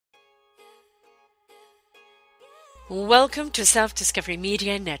Welcome to Self-Discovery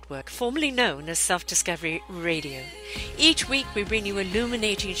Media Network, formerly known as Self-Discovery Radio. Each week we bring you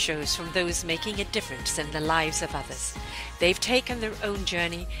illuminating shows from those making a difference in the lives of others. They've taken their own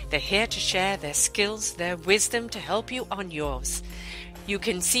journey, they're here to share their skills, their wisdom to help you on yours. You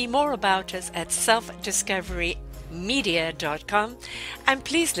can see more about us at selfdiscoverymedia.com, and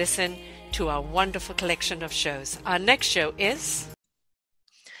please listen to our wonderful collection of shows. Our next show is...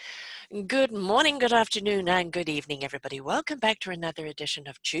 Good morning, good afternoon, and good evening, everybody. Welcome back to another edition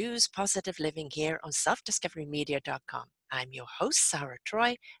of Choose Positive Living here on selfdiscoverymedia.com. I'm your host, Sara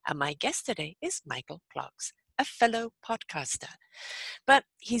Troy, and my guest today is Michael Clarks, a fellow podcaster. But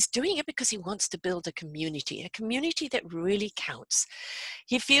he's doing it because he wants to build a community that really counts.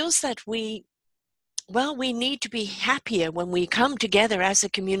 He feels that we need to be happier when we come together as a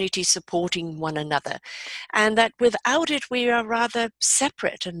community supporting one another, and that without it we are rather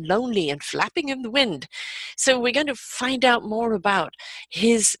separate and lonely and flapping in the wind. So we're going to find out more about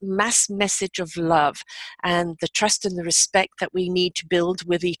his mass message of love and the trust and the respect that we need to build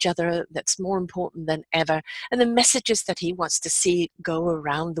with each other that's more important than ever, and the messages that he wants to see go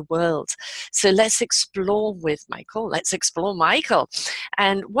around the world. So let's explore with Michael. Let's explore Michael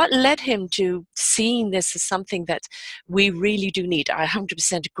and what led him to seeing this as something that we really do need. I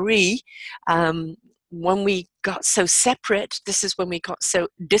 100% agree. When we got so separate, this is when we got so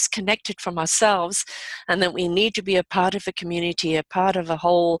disconnected from ourselves, and that we need to be a part of a community, a part of a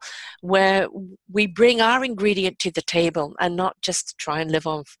whole, where we bring our ingredient to the table and not just try and live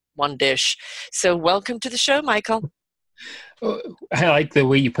on one dish. So welcome to the show, Michael. I like the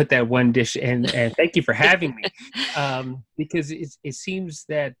way you put that one dish, and thank you for having me, because it seems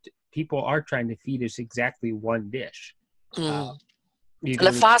that people are trying to feed us exactly one dish. A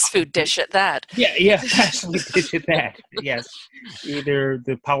fast food dish at that. Yeah, fast food dish at that. Yes. Either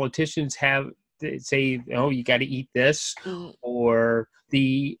the politicians say, oh, you got to eat this, or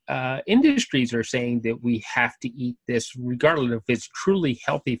the industries are saying that we have to eat this regardless if it's truly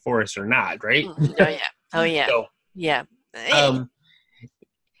healthy for us or not, right? Oh, yeah. So, yeah.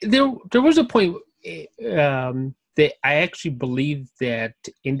 There was a point that I actually believe that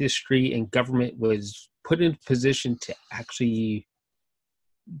industry and government was put in position to actually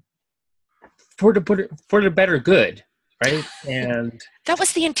for the better good, right? And that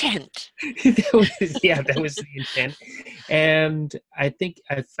was the intent. that was the intent. And I think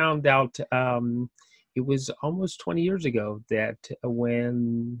I found out it was almost 20 years ago that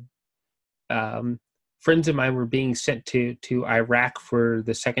when friends of mine were being sent to Iraq for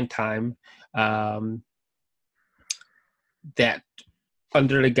the second time, that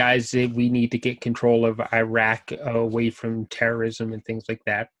under the guise that we need to get control of Iraq away from terrorism and things like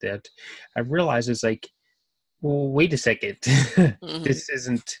that, that I realized is like, well, wait a second, this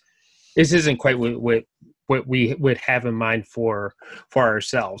isn't quite what we would have in mind for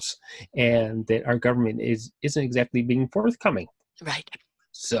ourselves, and that our government isn't exactly being forthcoming. Right.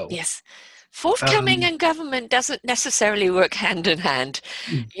 So yes. Forthcoming and government doesn't necessarily work hand in hand.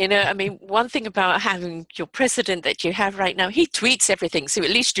 You know, I mean, one thing about having your president that you have right now, he tweets everything, so at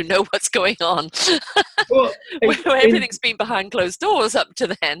least you know what's going on. Well, everything's been behind closed doors up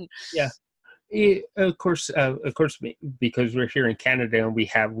to then. Yeah. Of course, because we're here in Canada and we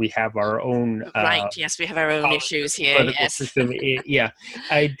have our own. Right. Yes, we have our own issues here. Yes. System. Yeah,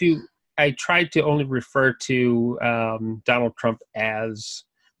 I do. I tried to only refer to Donald Trump as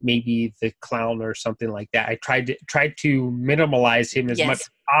maybe the clown or something like that. I tried to minimalize him as much as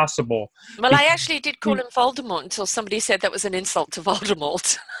possible. Well, I actually did call him Voldemort until somebody said that was an insult to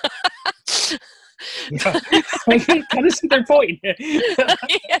Voldemort. Yeah, I can kind of see their point.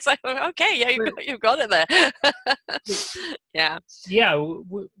 Yes, okay, yeah, you've got it there. Yeah.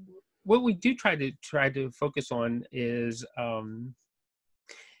 What we do try to focus on is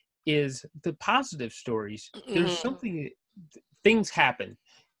the positive stories. There's something. Things happen.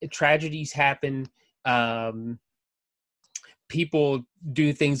 Tragedies happen. People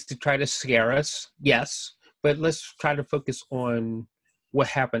do things to try to scare us. Yes, but let's try to focus on what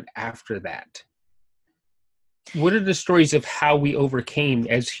happened after that. What are the stories of how we overcame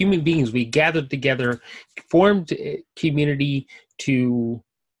as human beings? We gathered together, formed a community to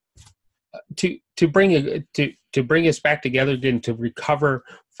bring us back together, and to recover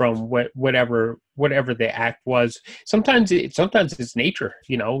from whatever the act was. Sometimes it's nature,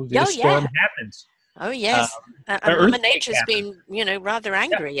 the storm happens. Oh yes, Mother Nature's been, rather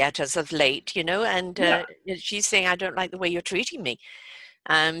angry at us of late, and she's saying, I don't like the way you're treating me.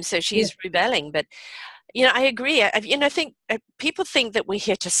 So she's rebelling. But I agree. I think people think that we're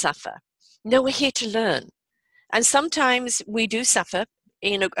here to suffer. No, we're here to learn. And sometimes we do suffer.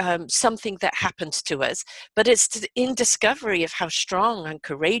 something that happens to us, but it's in discovery of how strong and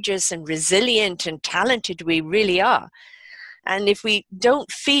courageous and resilient and talented we really are. And if we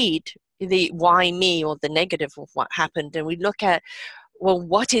don't feed the why me or the negative of what happened, and we look at, well,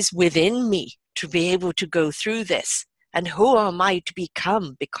 what is within me to be able to go through this? And who am I to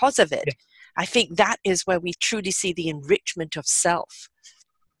become because of it? I think that is where we truly see the enrichment of self.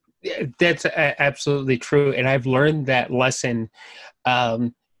 That's absolutely true. And I've learned that lesson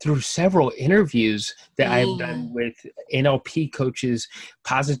through several interviews that I've done with NLP coaches,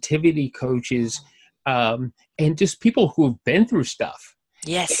 positivity coaches, and just people who have been through stuff.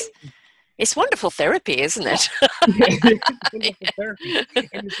 Yes. It's wonderful therapy, isn't it? It's wonderful therapy.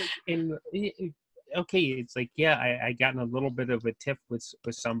 Okay, it's like, yeah, I got in a little bit of a tiff with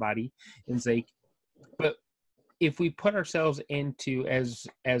somebody, and it's like, but if we put ourselves into, as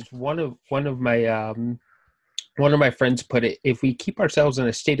one of my friends put it, if we keep ourselves in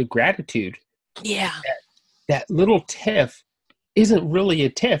a state of gratitude, that little tiff isn't really a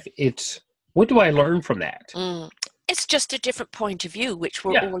tiff. It's, what do I learn from that? It's just a different point of view, which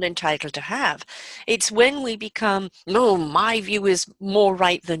we're all entitled to have. It's when we become, no, my view is more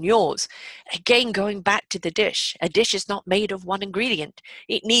right than yours. Again, going back to the dish, a dish is not made of one ingredient.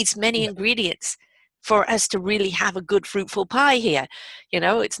 It needs many ingredients for us to really have a good fruitful pie here.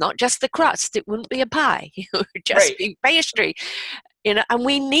 It's not just the crust. It wouldn't be a pie. It would just be pastry. And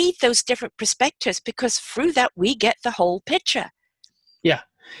we need those different perspectives, because through that we get the whole picture. Yeah.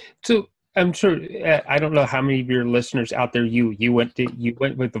 So I'm sure, I don't know how many of your listeners out there you went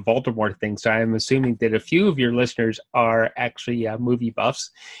with the Baltimore thing, so I'm assuming that a few of your listeners are actually movie buffs,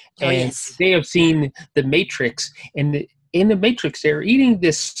 and they have seen The Matrix, and in The Matrix they're eating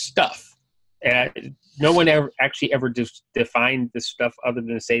this stuff. No one ever just defined this stuff other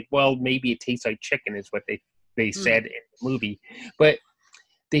than to say, well, maybe it tastes like chicken, is what they said in the movie, but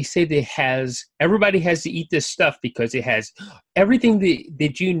they say everybody has to eat this stuff because it has everything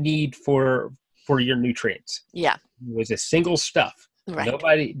that you need for your nutrients. Yeah. It was a single stuff.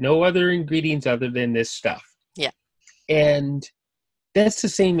 Right. No other ingredients other than this stuff. Yeah. And that's the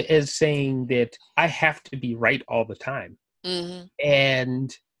same as saying that I have to be right all the time. Mm-hmm.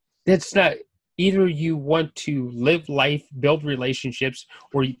 And that's not, either you want to live life, build relationships,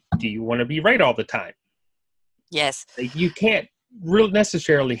 or do you want to be right all the time? Yes. Like, you can't really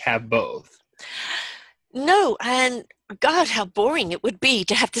necessarily have both. No, and God, how boring it would be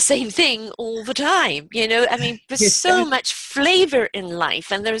to have the same thing all the time. There's so much flavor in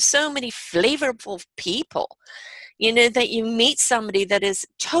life, and there's so many flavorful people, that you meet somebody that is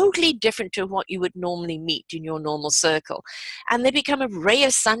totally different to what you would normally meet in your normal circle, and they become a ray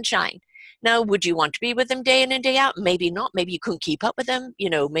of sunshine. Now, would you want to be with them day in and day out? Maybe not. Maybe you couldn't keep up with them.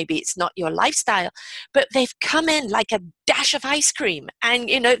 Maybe it's not your lifestyle. But they've come in like a dash of ice cream, and,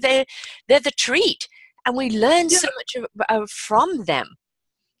 they're the treat. And we learn so much from them.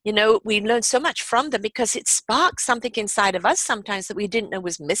 We learn so much from them because it sparks something inside of us sometimes that we didn't know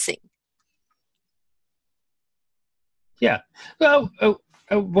was missing. Yeah. Well,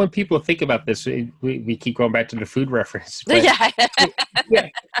 when people think about this, we keep going back to the food reference. But, yeah.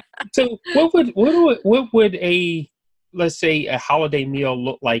 So what would let's say a holiday meal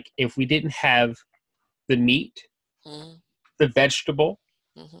look like if we didn't have the meat, the vegetable,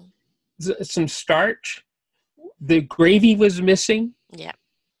 some starch, the gravy was missing? Yeah.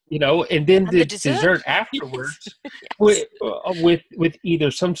 And then the dessert afterwards with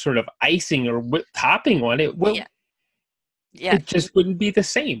either some sort of icing or topping on it. Well, it just wouldn't be the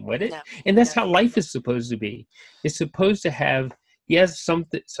same, would it? No. And that's how life is supposed to be. It's supposed to have, yes, some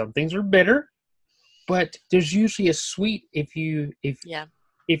things are bitter, but there's usually a sweet if you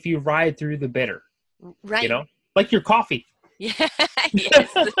ride through the bitter. Right. Like your coffee. Yeah. Yes.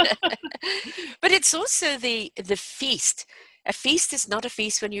 But it's also the feast. A feast is not a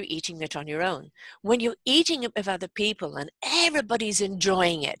feast when you're eating it on your own. When you're eating it with other people and everybody's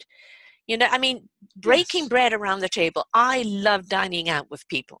enjoying it. Breaking bread around the table. I love dining out with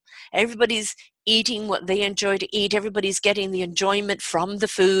people. Everybody's eating what they enjoy to eat. Everybody's getting the enjoyment from the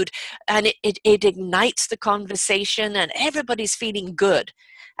food, and it ignites the conversation, and everybody's feeling good.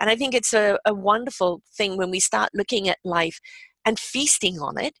 And I think it's a wonderful thing when we start looking at life and feasting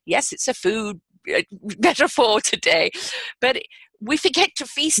on it. Yes, it's a food metaphor today, but we forget to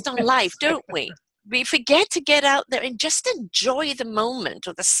feast on life, don't we? We forget to get out there and just enjoy the moment,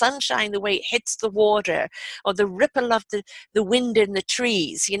 or the sunshine, the way it hits the water, or the ripple of the wind in the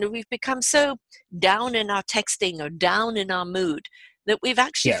trees. We've become so down in our texting or down in our mood that we've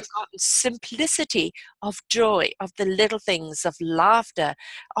actually forgotten simplicity of joy, of the little things, of laughter,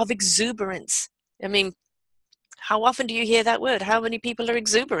 of exuberance. How often do you hear that word? How many people are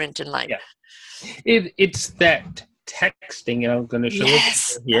exuberant in life? Yeah. It's that texting, and I'm going to show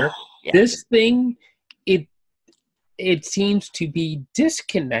Yes. it here. Oh, yeah. This thing, it seems to be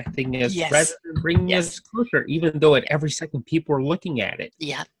disconnecting us rather Yes. than bringing Yes. us closer, even though at every second people are looking at it.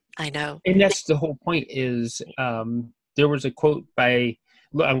 Yeah, I know. And that's the whole point is there was a quote by,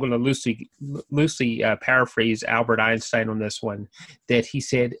 I'm going to loosely paraphrase Albert Einstein on this one, that he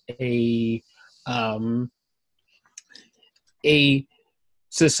said a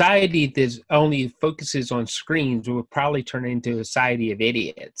society that only focuses on screens will probably turn into a society of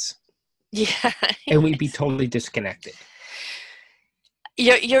idiots. Yeah. And we'd be totally disconnected.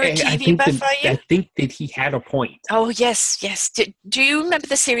 You're a TV buff, are you? I think that he had a point. Oh, yes, yes. Do you remember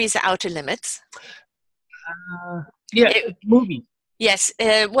the series Outer Limits? Yeah, movie. Yes,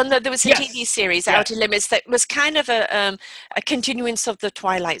 there was a Yes. TV series, Yes. Outer Limits, that was kind of a continuance of the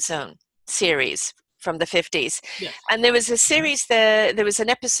Twilight Zone series from the 50s. Yes. And there was a series there was an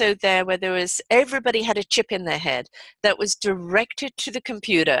episode there where everybody had a chip in their head that was directed to the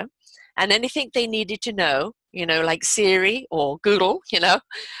computer, and anything they needed to know, like Siri or Google, Yes.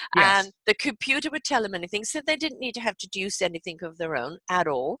 and the computer would tell them anything, so they didn't need to have to deduce anything of their own at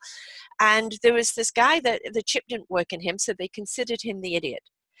all. And there was this guy that the chip didn't work in him, so they considered him the idiot.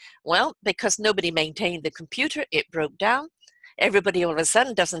 Well, because nobody maintained the computer, it broke down. Everybody all of a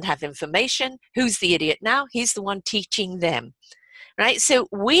sudden doesn't have information. Who's the idiot now? He's the one teaching them, right? So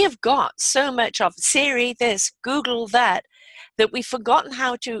we have got so much of Siri this, Google that we've forgotten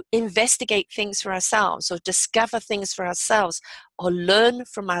how to investigate things for ourselves, or discover things for ourselves, or learn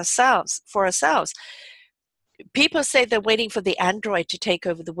from ourselves for ourselves. People say they're waiting for the Android to take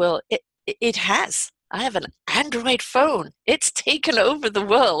over the world. It has. I have an Android phone. It's taken over the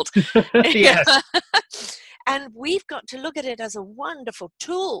world. Yes. And we've got to look at it as a wonderful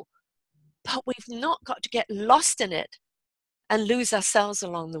tool, but we've not got to get lost in it and lose ourselves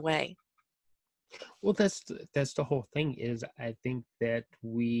along the way. Well, that's the whole thing. Is I think that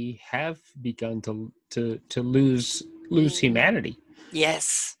we have begun to lose humanity.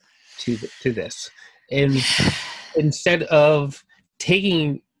 Yes. To this, and instead of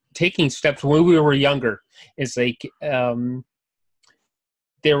taking steps when we were younger, it's like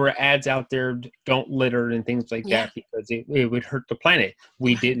there were ads out there, don't litter and things like that, because it would hurt the planet.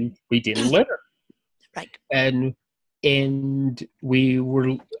 We didn't litter, right? And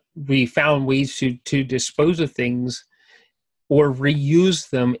we found ways to dispose of things or reuse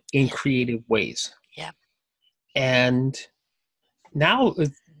them in creative ways. Yeah. And now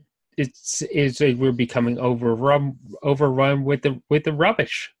it's like we're becoming overrun with the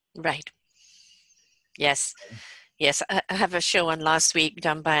rubbish. Right. Yes. Yes, I have a show on last week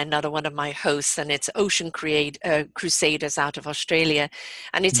done by another one of my hosts, and it's Ocean Crusaders out of Australia.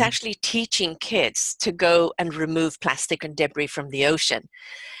 And it's actually teaching kids to go and remove plastic and debris from the ocean.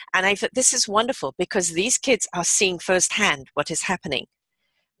 And I thought this is wonderful, because these kids are seeing firsthand what is happening.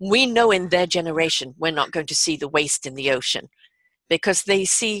 We know in their generation we're not going to see the waste in the ocean, because they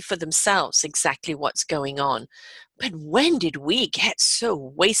see for themselves exactly what's going on. But when did we get so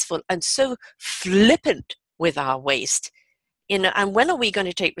wasteful and so flippant with our waste? And when are we going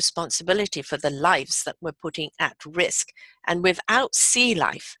to take responsibility for the lives that we're putting at risk? And without sea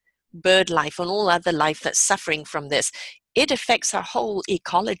life, bird life, and all other life that's suffering from this, it affects our whole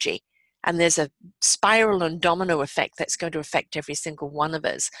ecology. And there's a spiral and domino effect that's going to affect every single one of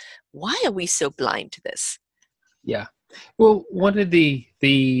us. Why are we so blind to this? Yeah. Well, one of the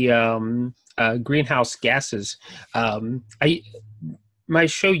greenhouse gases, my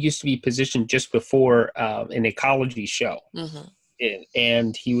show used to be positioned just before an ecology show.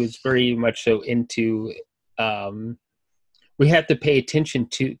 And he was very much so into, we have to pay attention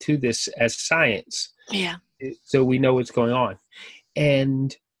to this as science. Yeah. So we know what's going on.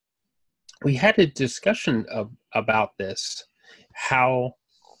 And we had a discussion about this, how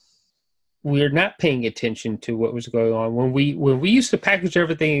we're not paying attention to what was going on. When we used to package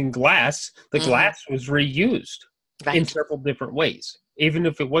everything in glass, the glass was reused in several different ways. Even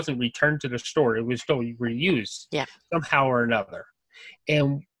if it wasn't returned to the store, it was still reused somehow or another.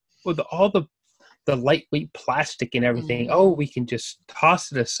 And with all the lightweight plastic and everything, we can just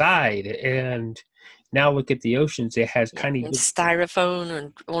toss it aside. And now look at the oceans; it has kind of styrofoam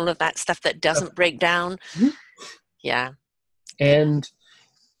and all of that stuff that doesn't break down. Yeah. And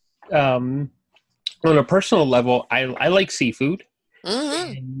on a personal level, I like seafood.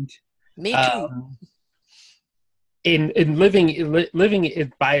 And, me too. In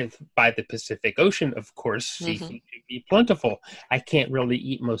living by the Pacific Ocean, of course, seafood should be plentiful. I can't really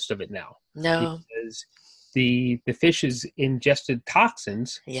eat most of it now. No, because the fish has ingested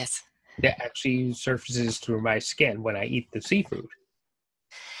toxins. Yes. that actually surfaces through my skin when I eat the seafood.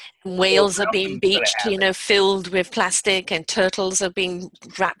 So Whales are being something's going to beached, happen. filled with plastic, and turtles are being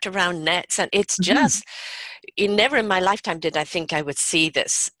wrapped around nets. And it's Mhm. just, never in my lifetime did I think I would see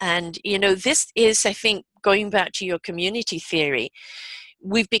this. And, this is, I think, going back to your community theory,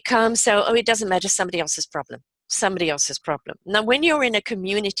 we've become so, it doesn't matter, somebody else's problem. Somebody else's problem. Now, when you're in a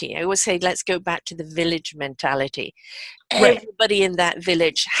community, I always say, let's go back to the village mentality. Right. Everybody in that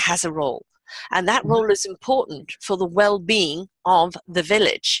village has a role. And that Mhm. role is important for the well-being of the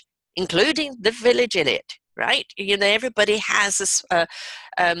village, including the village elite, right? Everybody has a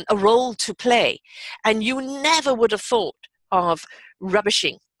role to play. And you never would have thought of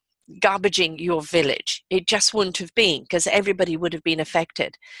garbaging your village. It just wouldn't have been, because everybody would have been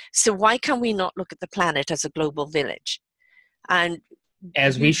affected. So why can we not look at the planet as a global village? And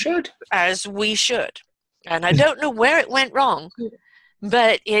As we should. as we should. And I don't know where it went wrong,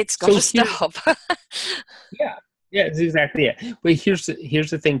 but it's got So to here, stop. yeah, yeah, it's exactly it. But here's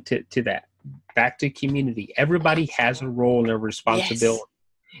the thing to that. Back to community. Everybody has a role and a responsibility. Yes.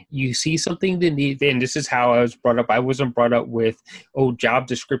 You see something that needs, and this is how I was brought up. I wasn't brought up with, oh, job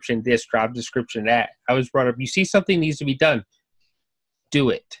description this, job description that. I was brought up, you see something needs to be done, do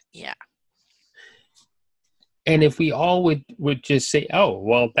it. Yeah. And if we all would just say, oh,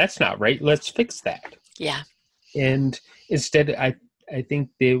 well, that's not right, let's fix that. Yeah. And instead, I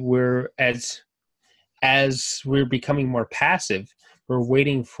think that we're, as we're becoming more passive, we're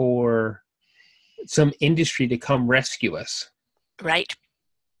waiting for some industry to come rescue us. Right.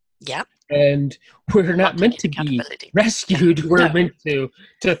 Yeah. And we're not Not meant taking to be accountability. rescued. Yeah. We're No. meant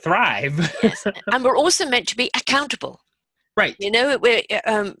to thrive. Yes. And we're also meant to be accountable. Right.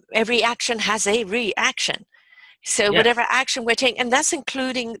 Every action has a reaction. So Yes. whatever action we're taking, and that's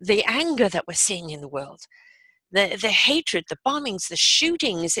including the anger that we're seeing in the world, the hatred, the bombings, the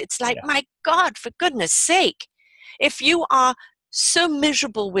shootings. It's like, Yeah. my God, for goodness sake, if you are so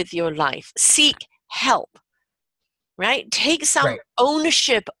miserable with your life, seek help, right? Take some Right.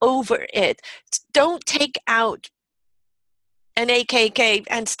 ownership over it. Don't take out an AKK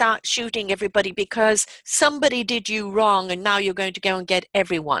and start shooting everybody because somebody did you wrong and now you're going to go and get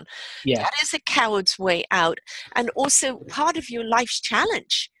everyone. Yeah. That is a coward's way out. And also, part of your life's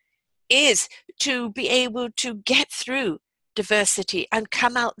challenge is to be able to get through diversity and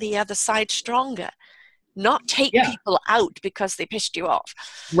come out the other side stronger, not take Yeah. people out because they pissed you off.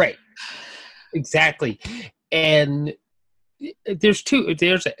 Right. Exactly. And there's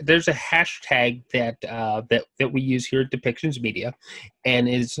a hashtag that we use here at Depictions Media, and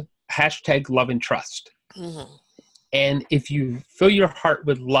is hashtag love and trust. Mm-hmm. And if you fill your heart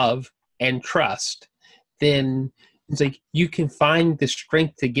with love and trust, then it's like you can find the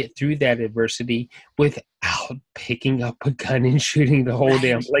strength to get through that adversity without picking up a gun and shooting the whole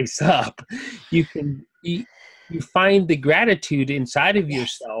damn place up. You find the gratitude inside of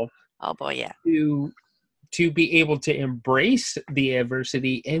yourself. Oh boy, yeah. To be able to embrace the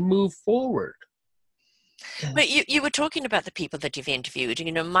adversity and move forward. But you were talking about the people that you've interviewed.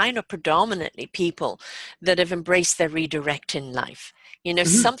 Mine are predominantly people that have embraced their redirect in life. Mm-hmm.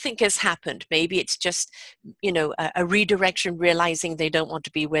 Something has happened. Maybe it's just, a redirection, realizing they don't want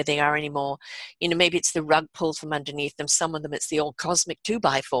to be where they are anymore. Maybe it's the rug pulled from underneath them. Some of them, it's the old cosmic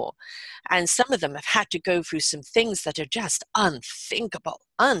 2x4. And some of them have had to go through some things that are just unthinkable,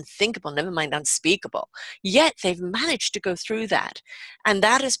 never mind unspeakable. Yet they've managed to go through that. And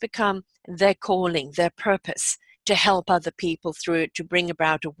that has become their calling, their purpose, to help other people through it, to bring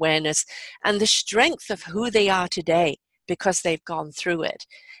about awareness and the strength of who they are today because they've gone through it.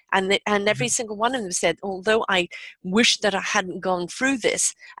 And every single one of them said, although I wish that I hadn't gone through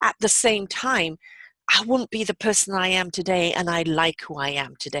this, at the same time, I wouldn't be the person I am today, and I like who I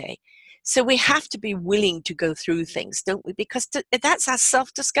am today. So we have to be willing to go through things, don't we? Because that's our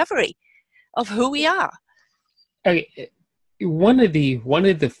self-discovery of who we are. Okay. One of the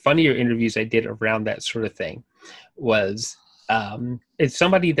funnier interviews I did around that sort of thing was it's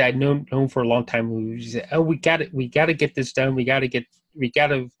somebody that I'd known for a long time who said, "Oh, we got to get this done. We got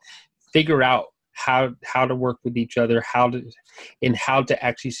to figure out how to work with each other, how to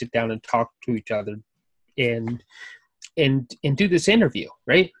actually sit down and talk to each other, and do this interview."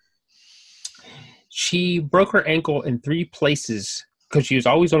 Right? She broke her ankle in 3 places because she was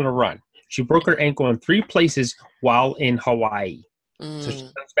always on the run. She broke her ankle in 3 places while in Hawaii. So she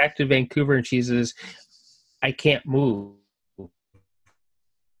comes back to Vancouver and she says, "I can't move."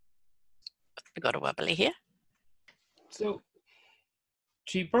 We got a wobbly here. So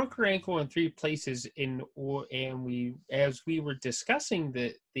she broke her ankle in 3 places, and as we were discussing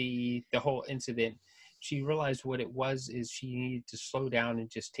the whole incident, she realized what it was is she needed to slow down and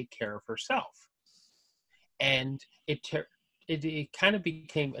just take care of herself. And it kind of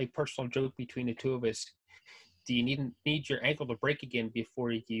became a personal joke between the two of us. Do you need your ankle to break again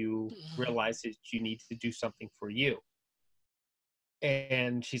before you realize that you need to do something for you?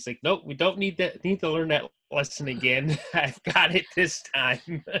 And she's like, nope, we don't need to learn that lesson again. I've got it this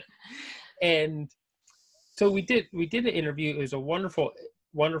time. And so we did an interview. It was a wonderful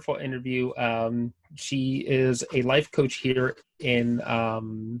interview. She is a life coach here in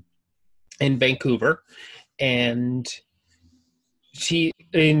Vancouver, and she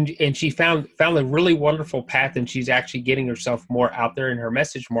found a really wonderful path, and she's actually getting herself more out there and her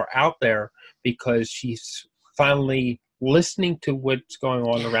message more out there because she's finally listening to what's going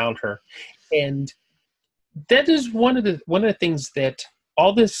on around her. And that is one of the things that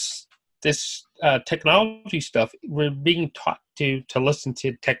all this technology stuff, we're being taught to listen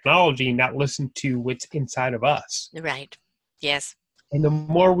to technology, not listen to what's inside of us. Right. Yes. And the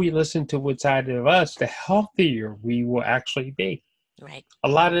more we listen to what's inside of us, the healthier we will actually be. Right. A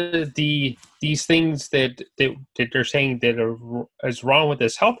lot of these things that they're saying that is wrong with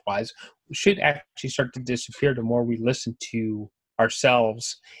us health-wise should actually start to disappear the more we listen to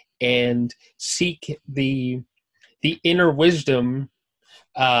ourselves and seek the inner wisdom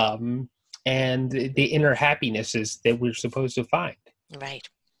and the inner happinesses that we're supposed to find. Right.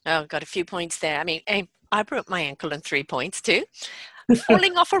 Oh, got a few points there. I mean, I broke my ankle in 3 points too.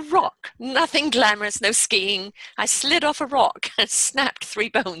 Falling off a rock, nothing glamorous, no skiing. I slid off a rock and snapped 3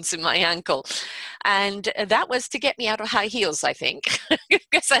 bones in my ankle. And that was to get me out of high heels, I think,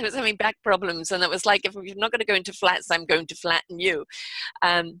 because I was having back problems. And it was like, if you're not going to go into flats, I'm going to flatten you.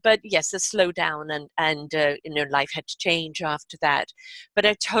 But yes, a slow down and life had to change after that. But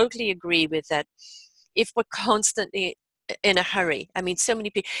I totally agree with that. If we're constantly in a hurry, I mean, so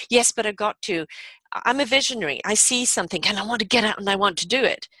many people, yes, but I'm a visionary. I see something and I want to get out and I want to do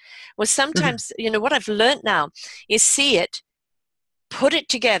it. Well, sometimes, what I've learned now is see it, put it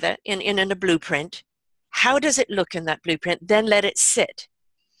together in a blueprint. How does it look in that blueprint? Then let it sit.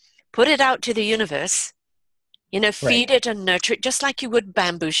 Put it out to the universe, feed it and nurture it just like you would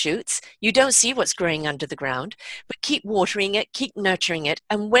bamboo shoots. You don't see what's growing under the ground, but keep watering it, keep nurturing it.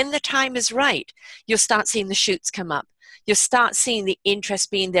 And when the time is right, you'll start seeing the shoots come up. You'll start seeing the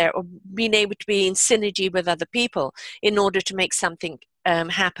interest being there or being able to be in synergy with other people in order to make something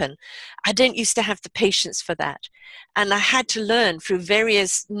happen. I didn't used to have the patience for that. And I had to learn through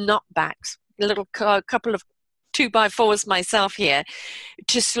various knockbacks, a little couple of 2x4s myself here,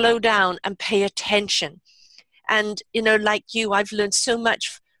 to slow down and pay attention. And, like you, I've learned so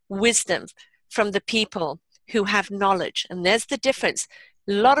much wisdom from the people who have knowledge. And there's the difference.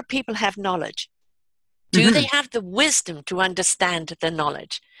 A lot of people have knowledge. Do they have the wisdom to understand the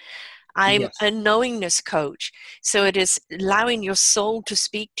knowledge? I'm a knowingness coach. So it is allowing your soul to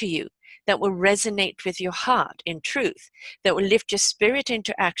speak to you that will resonate with your heart in truth, that will lift your spirit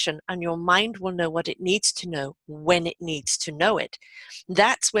into action, and your mind will know what it needs to know when it needs to know it.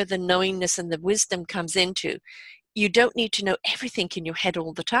 That's where the knowingness and the wisdom comes into. You don't need to know everything in your head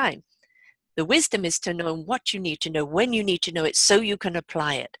all the time. The wisdom is to know what you need to know, when you need to know it, so you can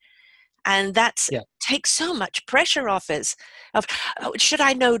apply it. And that takes so much pressure off us of, should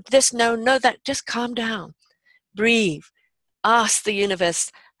I know this? No, that. Just calm down, breathe, ask the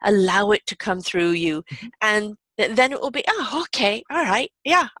universe, allow it to come through you. And then it will be, okay, all right,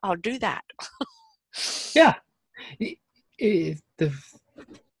 yeah, I'll do that. Yeah. The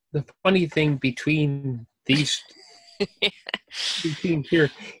funny thing between these, between here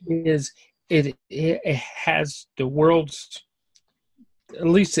is it has the world's, at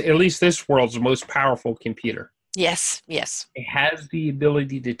least this world's most powerful computer. Yes. It has the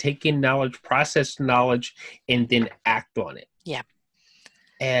ability to take in knowledge, process knowledge, and then act on it. Yeah.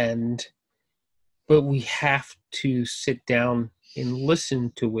 But we have to sit down and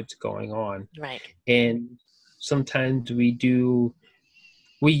listen to what's going on. Right. And sometimes we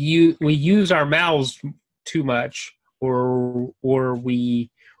use our mouths too much, or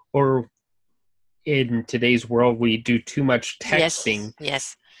in today's world, we do too much texting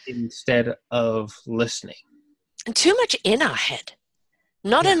instead of listening. And too much in our head.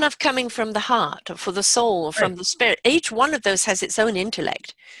 Not enough coming from the heart or for the soul or from the spirit. Each one of those has its own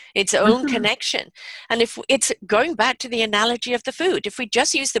intellect, its own connection. And if it's going back to the analogy of the food, if we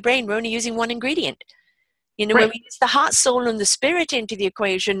just use the brain, we're only using one ingredient. When we use the heart, soul, and the spirit into the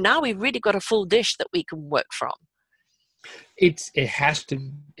equation, now we've really got a full dish that we can work from. It has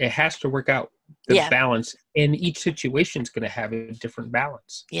to work out the balance, and each situation is going to have a different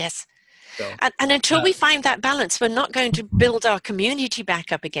balance. Yes. So, and until we find that balance, we're not going to build our community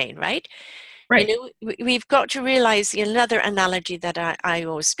back up again, right? You Right. know, we've got to realize another analogy that I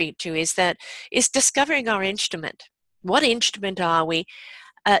always speak to is that it's discovering our instrument. What instrument are we?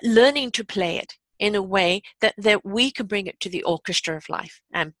 Learning to play it in a way that we can bring it to the orchestra of life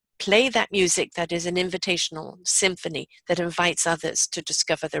and play that music that is an invitational symphony that invites others to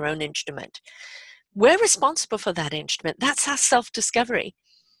discover their own instrument. We're responsible for that instrument. That's our self-discovery.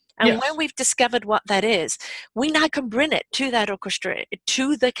 And when Yes. we've discovered what that is, we now can bring it to that orchestra,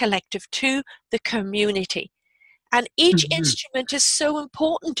 to the collective, to the community. And each Mhm. instrument is so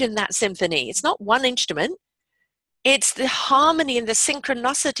important in that symphony. It's not one instrument. It's the harmony and the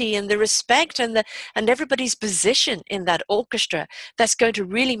synchronicity and the respect and everybody's position in that orchestra that's going to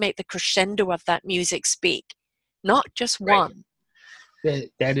really make the crescendo of that music speak, not just Right. one.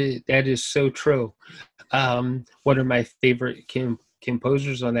 That is so true. One of my favorite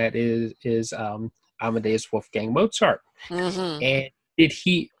composers on that is Amadeus Wolfgang Mozart. Hmm. And did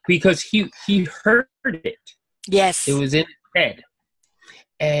he, because he heard it. It Yes. was in his head.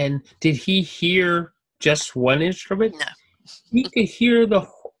 And did he hear just one instrument? No. He could hear the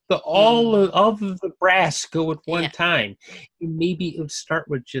all Mm. of the brass go at one Yeah. time. And maybe it would start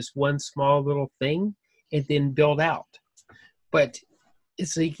with just one small little thing and then build out. But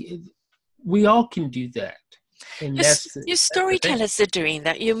it's like we all can do that. And Your that's the thing. storytellers are doing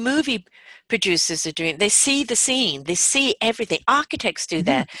that. Your movie producers are doing. They see the scene. They see everything. Architects do Mhm.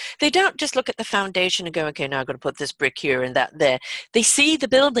 that. They don't just look at the foundation and go, "Okay, now I've got to put this brick here and that there." They see the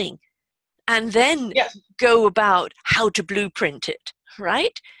building and then Yes, go about how to blueprint it.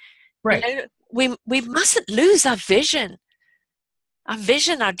 Right? You right. know, we mustn't lose our vision,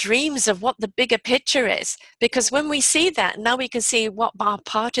 our dreams of what the bigger picture is. Because when we see that, now we can see what our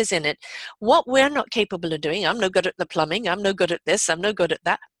part is in it, what we're not capable of doing. I'm no good at the plumbing. I'm no good at this. I'm no good at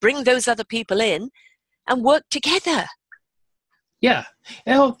that. Bring those other people in and work together. Yeah.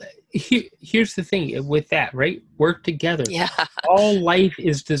 Now, here's the thing with that, right? Work together. Yeah. All life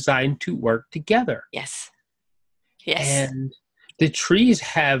is designed to work together. Yes. Yes. And the trees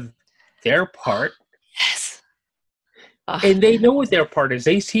have their part, Yes. Oh, and they know what their part is.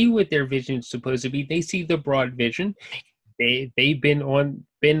 They see what their vision is supposed to be. They see the broad vision. They've been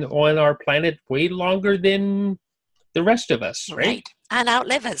on our planet way longer than the rest of us, right? right. And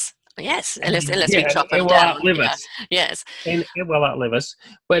outlive us. Yes. Unless we Yeah, chop it them will down. outlive Yeah. us, Yes. and it will outlive us.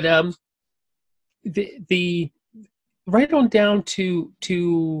 But the right on down to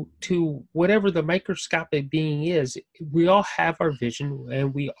whatever the microscopic being is, we all have our vision,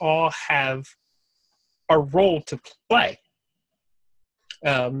 and we all have a role to play.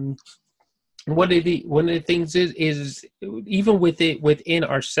 Um, one of the things is even within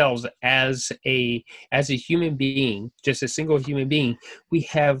ourselves as a human being, just a single human being, we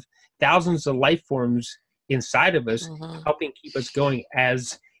have thousands of life forms inside of us Hmm. helping keep us going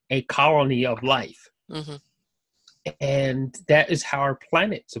as a colony of life. Hmm. And that is how our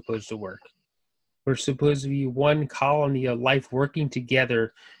planet's supposed to work. We're supposed to be one colony of life working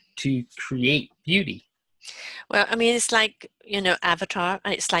together to create beauty. Well, I mean, it's like, Avatar,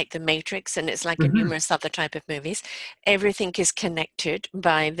 and it's like The Matrix, and it's like in Hmm. numerous other type of movies. Everything is connected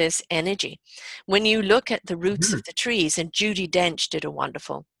by this energy. When you look at the roots Hmm. of the trees, and Judi Dench did a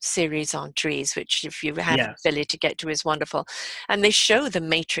wonderful series on trees, which if you have the Yes. ability to get to is wonderful. And they show the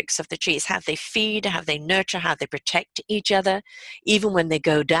matrix of the trees, how they feed, how they nurture, how they protect each other, even when they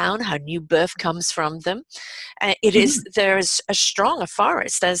go down, how new birth comes from them. Hmm. They're as strong a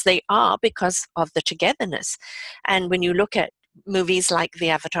forest as they are because of the togetherness. And when you look at movies like The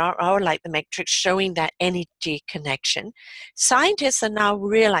Avatar or like The Matrix showing that energy connection, scientists are now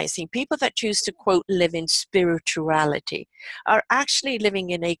realizing people that choose to, quote, live in spirituality are actually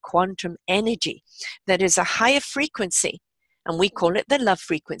living in a quantum energy that is a higher frequency. And we call it the love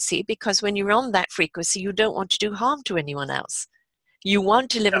frequency because when you're on that frequency, you don't want to do harm to anyone else. You want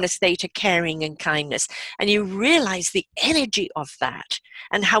to live in a state of caring and kindness, and you realize the energy of that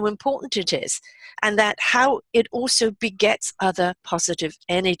and how important it is, and that how it also begets other positive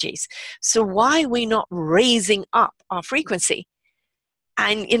energies. So why are we not raising up our frequency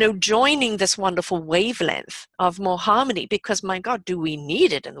and joining this wonderful wavelength of more harmony? Because my God, do we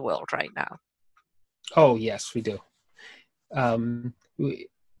need it in the world right now? Oh yes, we do. We,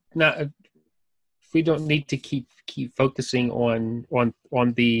 not we don't need to keep focusing on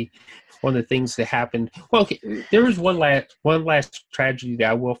the things that happened. Well, okay, there is one last tragedy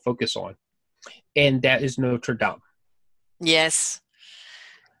that I will focus on, and that is Notre Dame. Yes.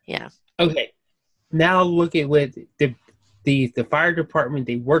 Yeah. Okay, now look at what the fire department,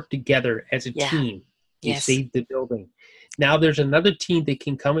 they work together as a Yeah. team. They Yes. save the building. Now there's another team that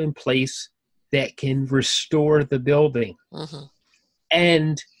can come in place that can restore the building. Hmm.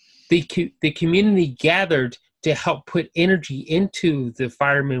 And the community gathered to help put energy into the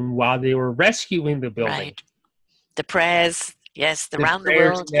firemen while they were rescuing the building. Right. The prayers, yes, The around the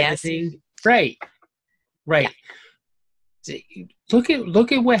prayers world, and yes. everything. Right. Right. Yeah. Look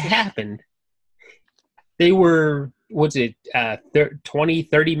at what happened. They were, 20,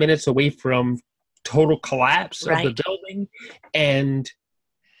 30 minutes away from total collapse of the building, and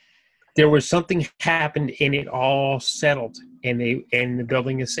there was something happened and it all settled, and the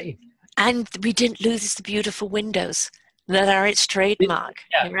building is safe. And we didn't lose the beautiful windows that are its trademark,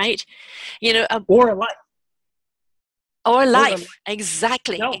 right? You know, or a life. Or life,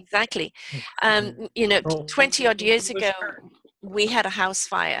 exactly, No. exactly. You know, 20 odd years ago, we had a house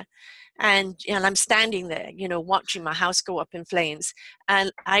fire, and I'm standing there, you know, watching my house go up in flames.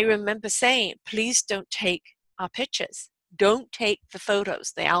 And I remember saying, please don't take our pictures. Don't take the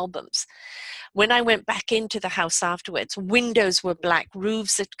photos, the albums. When I went back into the house afterwards, windows were black,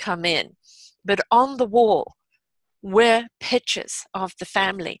 roofs had come in, but on the wall were pictures of the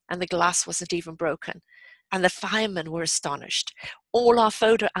family, and the glass wasn't even broken. And the firemen were astonished. All our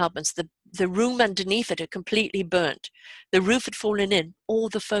photo albums, the room underneath it had completely burnt. The roof had fallen in. All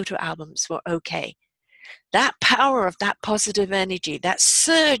the photo albums were okay. That power of that positive energy, that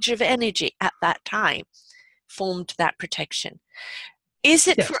surge of energy at that time formed that protection. Is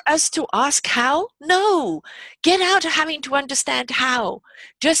it for us to ask how? No. Get out of having to understand how.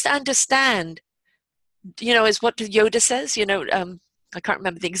 Just understand, you know, is what Yoda says, you know, I can't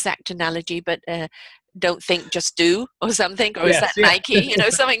remember the exact analogy, but don't think, just do, or something, or is that Nike, you know,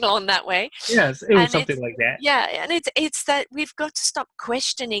 something along that way. Yes, it was something like that. Yeah, and it's that we've got to stop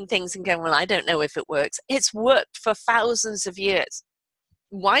questioning things and going, well, I don't know if it works. It's worked for thousands of years.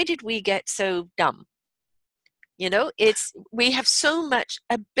 Why did we get so dumb? You know, we have so much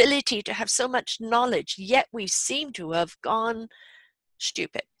ability to have so much knowledge, yet we seem to have gone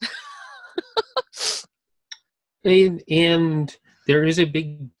stupid. And there is a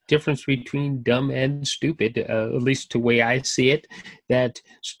big difference between dumb and stupid, at least the way I see it, that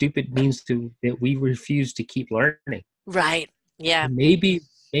stupid means that we refuse to keep learning. Right. Yeah. And maybe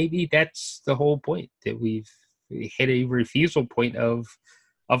that's the whole point, that we've hit a refusal point of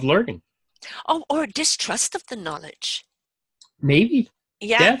learning. Oh, or distrust of the knowledge. Maybe.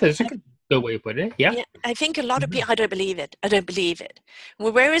 Yeah. That's a good way to put it. Yeah. I think a lot of people, I don't believe it. I don't believe it.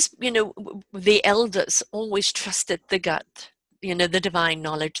 Whereas, you know, the elders always trusted the gut, you know, the divine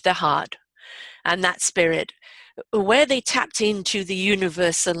knowledge, the heart, and that spirit, where they tapped into the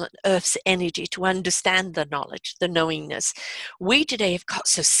universal earth's energy to understand the knowledge, the knowingness. We today have got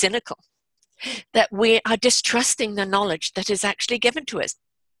so cynical that we are distrusting the knowledge that is actually given to us.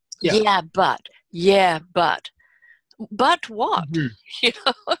 Yeah, but what? Mm-hmm. You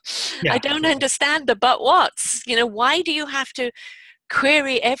know, I don't understand the but what's. You know, why do you have to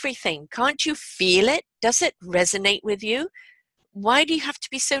query everything? Can't you feel it? Does it resonate with you? Why do you have to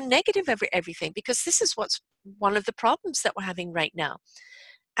be so negative over everything? Because this is what's one of the problems that we're having right now.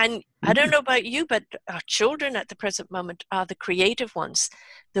 And I don't know about you, but our children at the present moment are the creative ones.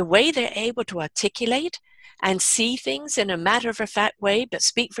 The way they're able to articulate and see things in a matter-of-fact way, but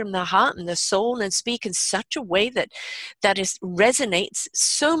speak from the heart and the soul, and speak in such a way that resonates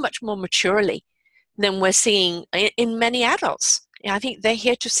so much more maturely than we're seeing in many adults. I think they're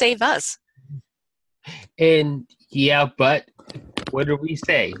here to save us. And but what do we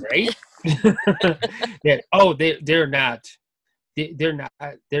say, right? That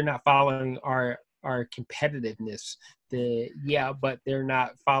they're not following our competitiveness. But they're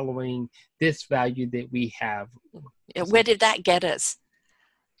not following this value that we have. Where did that get us?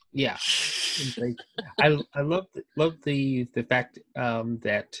 Yeah, like, I love the fact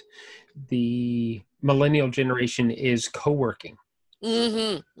that the millennial generation is co-working,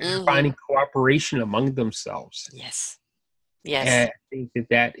 finding cooperation among themselves. Yes. And I think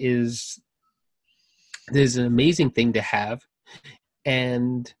that is an amazing thing to have,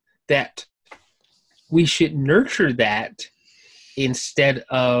 and that we should nurture that instead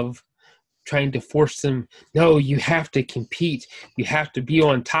of trying to force them. No, you have to compete. You have to be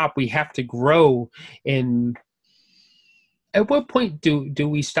on top. We have to grow. And at what point do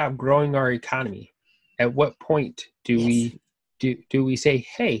we stop growing our economy? At what point do we say,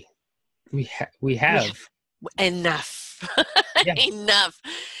 hey, we have enough? Enough.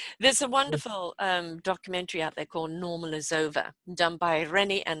 There's a wonderful documentary out there called Normal is Over, done by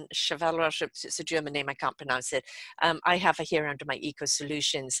Rennie and Chevalroche. It's a German name, I can't pronounce it. I have her here under my Eco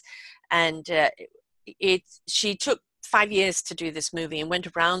Solutions. And she took 5 years to do this movie and went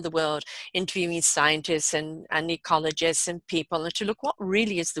around the world interviewing scientists and ecologists and people, and to look what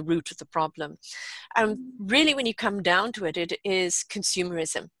really is the root of the problem. Really, when you come down to it, it is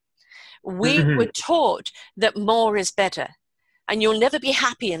consumerism. We were taught that more is better, and you'll never be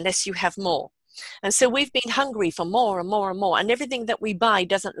happy unless you have more. And so we've been hungry for more and more and more, and everything that we buy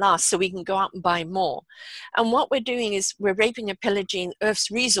doesn't last, so we can go out and buy more. And what we're doing is we're raping and pillaging Earth's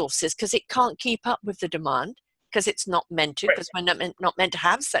resources because it can't keep up with the demand, because it's not meant to, because we're not meant to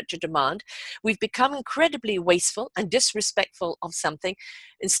have such a demand. We've become incredibly wasteful and disrespectful of something.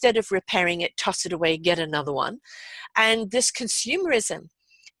 Instead of repairing it, toss it away, get another one. And this consumerism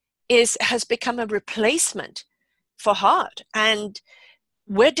has become a replacement for heart. And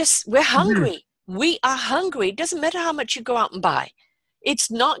we're hungry. We are hungry. It doesn't matter how much you go out and buy. It's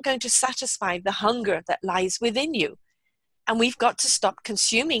not going to satisfy the hunger that lies within you. And we've got to stop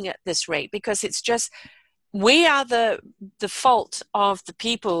consuming at this rate, because it's just, we are the fault of the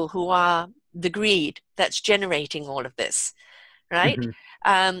people who are the greed that's generating all of this, right?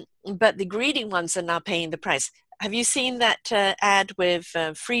 But the greedy ones are now paying the price. Have you seen that ad with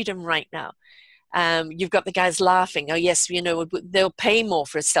Freedom right now? You've got the guys laughing. Oh, yes, you know, they'll pay more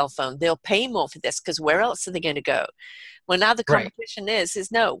for a cell phone. They'll pay more for this, because where else are they going to go? Well, now the competition is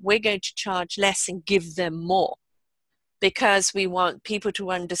no, we're going to charge less and give them more, because we want people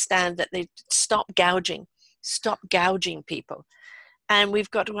to understand that they stop gouging people. And we've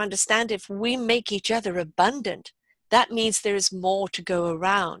got to understand, if we make each other abundant, that means there is more to go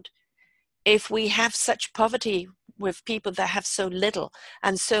around. If we have such poverty with people that have so little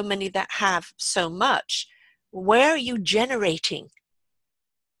and so many that have so much, where are you generating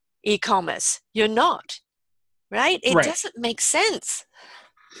e-commerce? You're not, right? It doesn't make sense.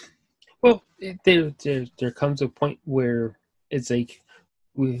 Well, there comes a point where it's like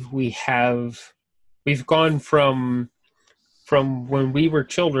we've gone from when we were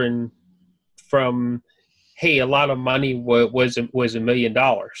children, from hey, a lot of money was $1 million.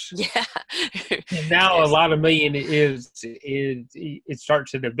 Yeah. And now a lot of million it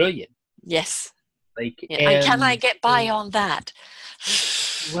starts at $1 billion. Yes. Like, and can I get by on that?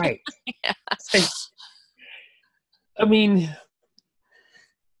 Right. Yeah. I mean,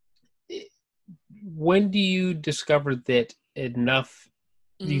 when do you discover that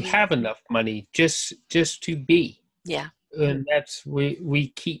you have enough money just to be? Yeah. And that's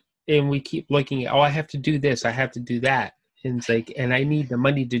we keep looking at, oh, I have to do this, I have to do that. And it's like, and I need the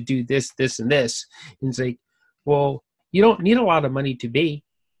money to do this, this, and this. And it's like, well, you don't need a lot of money to be.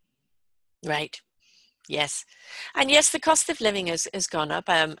 Right. Yes. And yes, the cost of living has gone up.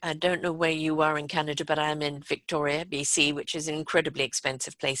 I don't know where you are in Canada, but I'm in Victoria, BC, which is an incredibly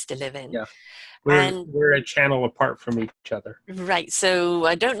expensive place to live in. Yeah. We're a channel apart from each other. Right. So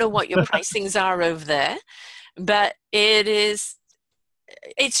I don't know what your pricings are over there, but it's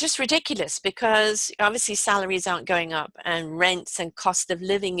just ridiculous, because obviously salaries aren't going up, and rents and cost of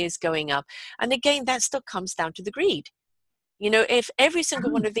living is going up. And again, that still comes down to the greed. You know, if every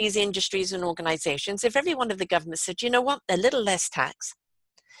single one of these industries and organizations, if every one of the governments said, you know what, a little less tax,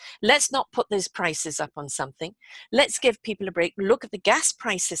 let's not put those prices up on something. Let's give people a break. Look at the gas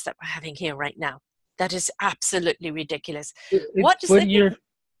prices that we're having here right now. That is absolutely ridiculous.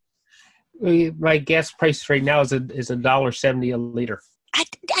 My gas price right now is $1.70 a liter.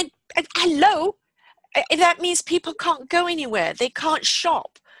 Hello? That means people can't go anywhere. They can't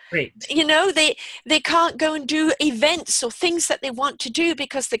shop. Right. You know, they can't go and do events or things that they want to do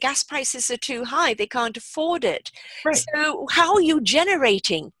because the gas prices are too high. They can't afford it. Right. So how are you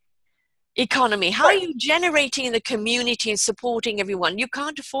generating economy? How are you generating the community and supporting everyone? You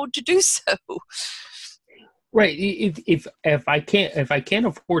can't afford to do so. Right. If I can't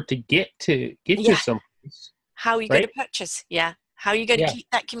afford to get to someplace, how are you going to purchase? Yeah. How are you going to keep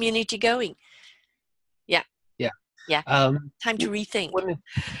that community going? Yeah. Yeah. Yeah. Time to rethink.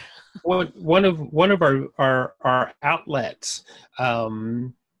 One of our outlets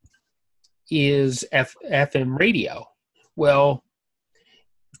is FM radio. Well,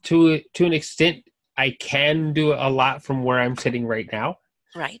 to an extent, I can do a lot from where I'm sitting right now.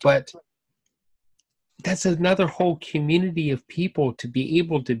 Right. But that's another whole community of people to be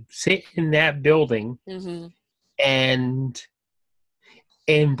able to sit in that building and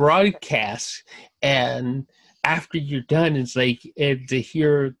broadcast, and after you're done, it's like to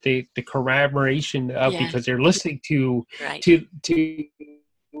hear the corroboration of because they're listening to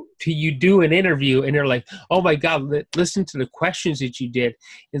you do an interview, and they're like, oh my God, listen to the questions that you did.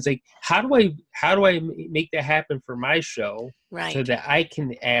 It's like, how do I make that happen for my show, so that I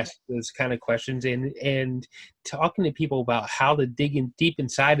can ask those kind of questions, and talking to people about how to dig in deep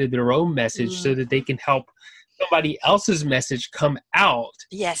inside of their own message so that they can help somebody else's message come out.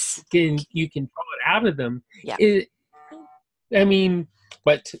 Yes. You can pull it out of them. Yeah. I mean,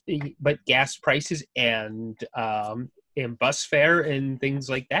 but gas prices and and bus fare and things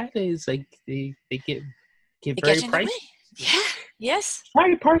like that is like they get They very get in the way. pricey. Yeah. Yes.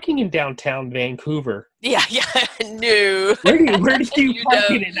 Try parking in downtown Vancouver. Yeah. Yeah. No. Where do you You park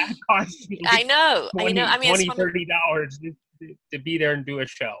know. in and that costs you I like know. I know. I mean, it's one of, $30 to be there and do a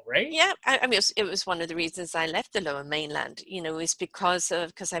show, right? yeah. I mean, it was one of the reasons I left the Lower Mainland. Is because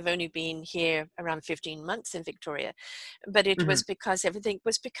I've only been here around 15 months in Victoria, but it Mm-hmm. was because everything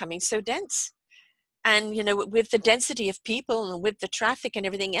was becoming so dense. And, with the density of people and with the traffic and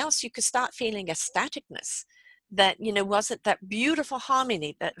everything else, you could start feeling a staticness that, wasn't that beautiful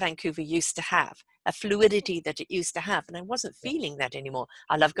harmony that Vancouver used to have, a fluidity that it used to have. And I wasn't feeling that anymore.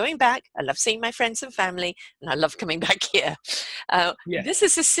 I love going back. I love seeing my friends and family, and I love coming back here. Yeah. This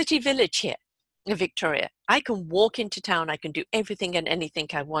is a city village here in Victoria. I can walk into town. I can do everything and anything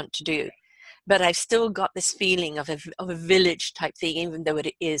I want to do. But I've still got this feeling of a village type thing, even though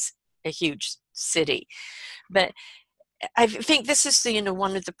it is a huge city. But I think this is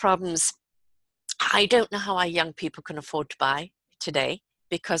one of the problems. I don't know how our young people can afford to buy today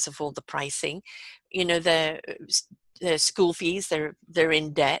because of all the pricing. The school fees, they're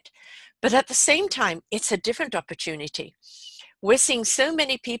in debt. But at the same time, it's a different opportunity. We're seeing so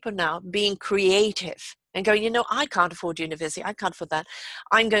many people now being creative and going, I can't afford university. I can't afford that.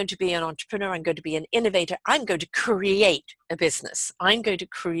 I'm going to be an entrepreneur. I'm going to be an innovator. I'm going to create a business. I'm going to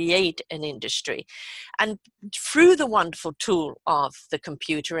create an industry. And through the wonderful tool of the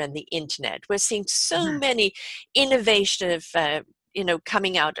computer and the internet, we're seeing so many innovative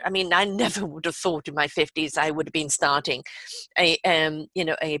coming out. I mean, I never would have thought in my 50s I would have been starting a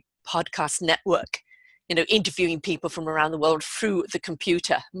podcast network, interviewing people from around the world through the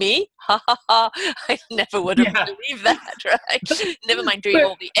computer. Me? Ha ha ha. I never would have believed that, right? Never mind doing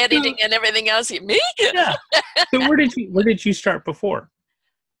all the editing and everything else. Me? Yeah. So where did you start before?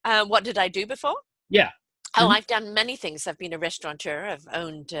 What did I do before? Yeah. Oh, I've done many things. I've been a restaurateur. I've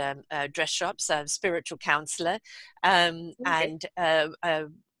owned dress shops. I'm a spiritual counselor, and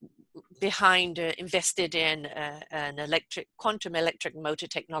invested in an quantum electric motor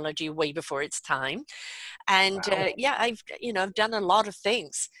technology way before its time. And Wow. I've done a lot of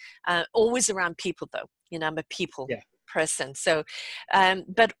things, always around people though. I'm a people person. So,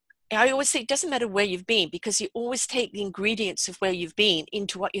 but I always say it doesn't matter where you've been, because you always take the ingredients of where you've been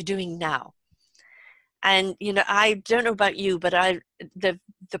into what you're doing now. And, I don't know about you, but the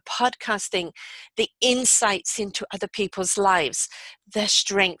podcasting, the insights into other people's lives, their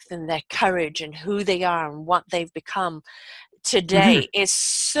strength and their courage and who they are and what they've become today is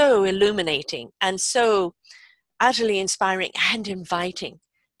so illuminating and so utterly inspiring and inviting,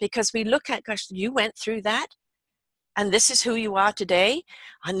 because we look at, gosh, you went through that and this is who you are today.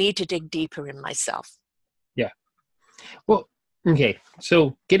 I need to dig deeper in myself. Yeah. Well, okay.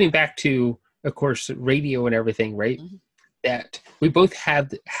 So getting back to, of course, radio and everything, right? Mm-hmm. That we both have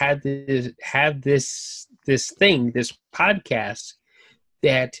this podcast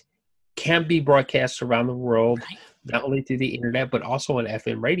that can be broadcast around the world, right, not only through the internet but also on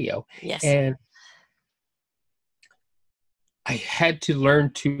FM radio. Yes. And I had to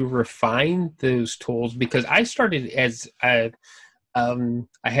learn to refine those tools, because I started as I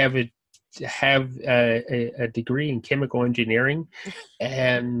have a degree in chemical engineering,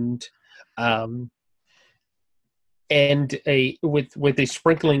 and with a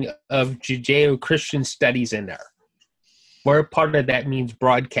sprinkling of Judeo-Christian studies in there. Where part of that means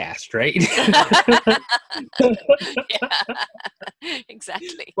broadcast, right?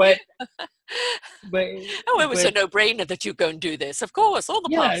 Exactly. But it was a no-brainer that you go and do this. Of course, all the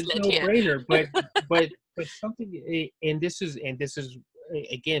plants led here. No-brainer. But something, and this is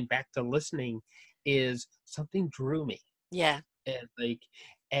again back to listening, is something drew me. Yeah.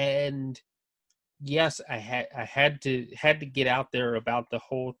 And yes, I had to get out there about the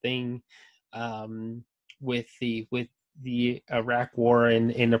whole thing, with the Iraq war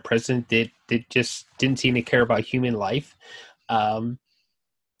and the president that just didn't seem to care about human life,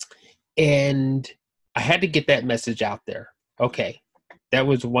 and I had to get that message out there. Okay, that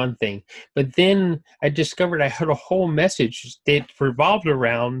was one thing, but then I discovered I had a whole message that revolved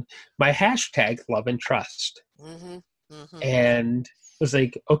around my hashtag love and trust. And was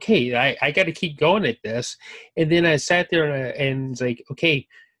like, okay, I got to keep going at this. And then I sat there and was like, okay,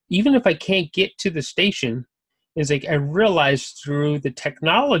 even if I can't get to the station, it's like I realized through the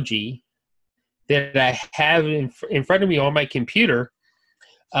technology that I have in front of me on my computer,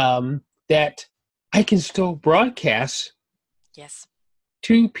 that I can still broadcast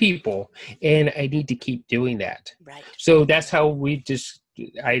to people, and I need to keep doing that. Right. So that's how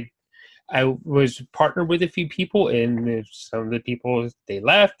I was partnered with a few people, and some of the people, they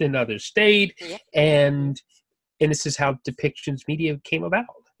left and others stayed. Yeah. And And this is how depictions media came about.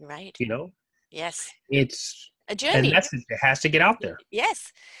 Right. You know, Yes. it's A a journey. message that has to get out there.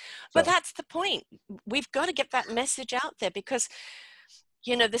 Yes. But So that's the point. We've got to get that message out there because,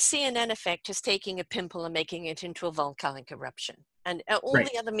 you know, the CNN effect is taking a pimple and making it into a volcanic eruption. And all right.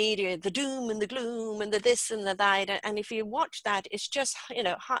 the other media, the doom and the gloom and the this and the that. And if you watch that, it's just, you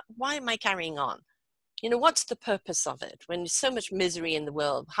know, why am I carrying on? You know, what's the purpose of it when there's so much misery in the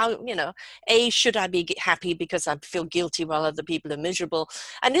world? How, you know, should I be happy because I feel guilty while other people are miserable?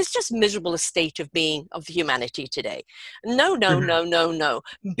 And it's just miserable a state of being of humanity today. No, no, Mhm. no, no, no.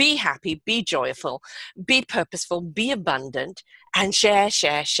 Be happy, be joyful, be purposeful, be abundant, and share,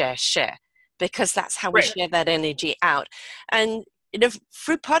 share, share, share. Because that's how we Right. share that energy out. And you know,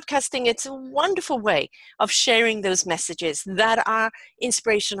 through podcasting, it's a wonderful way of sharing those messages that are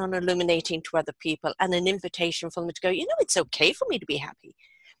inspirational and illuminating to other people, and an invitation for them to go, you know, it's okay for me to be happy.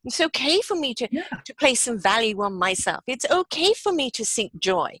 It's okay for me to Yeah. place some value on myself. It's okay for me to seek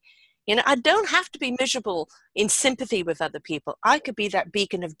joy. You know, I don't have to be miserable in sympathy with other people. I could be that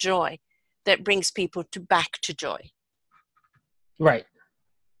beacon of joy that brings people back to joy. Right.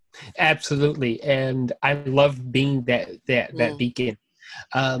 Absolutely. And I love being that beacon.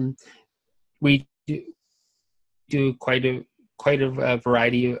 Um, we do quite a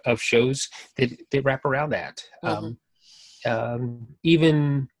variety of shows that wrap around that.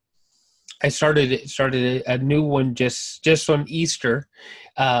 Even I started a new one just on Easter,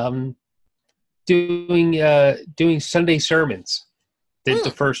 um, doing Sunday sermons.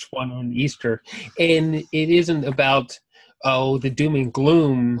 The first one on Easter, and it isn't about the doom and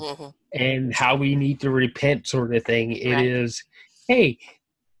gloom and how we need to repent sort of thing. It Right. is, hey,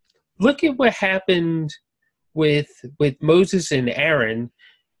 look at what happened with Moses and Aaron,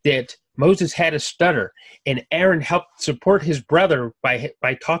 that Moses had a stutter and Aaron helped support his brother by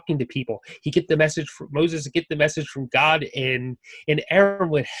talking to people. He get the message from Moses, get the message from God, and Aaron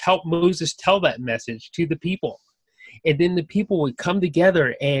would help Moses tell that message to the people. And then the people would come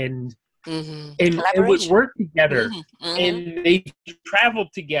together and would Collaboration. work together, and they traveled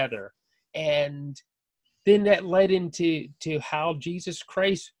together. And then that led into how Jesus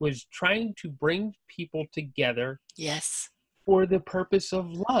Christ was trying to bring people together. Yes. For the purpose of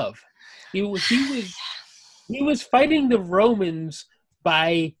love. He was fighting the Romans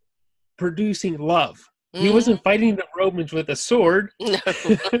by producing love. He wasn't fighting the Romans with a sword. No.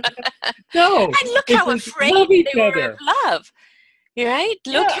 No. And look It's how like, afraid love each they were other. of love. Right?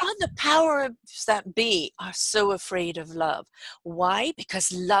 Look Yeah. how the powers that be are so afraid of love. Why?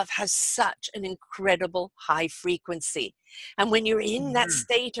 Because love has such an incredible high frequency. And when you're in that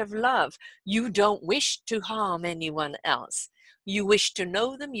state of love, you don't wish to harm anyone else. You wish to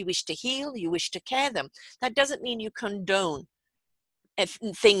know them, you wish to heal, you wish to care them. That doesn't mean you condone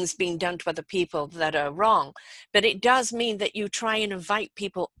things being done to other people that are wrong, but it does mean that you try and invite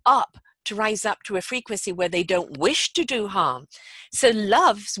people up to rise up to a frequency where they don't wish to do harm. So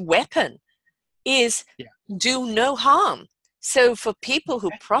love's weapon is do no harm. So for people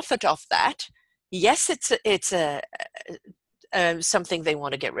who profit off that, yes, it's a something they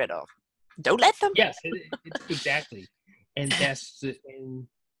want to get rid of. Don't let them. Yes, exactly. And that's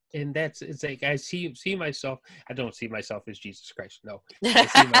it's like I see myself. I don't see myself as Jesus Christ. No, I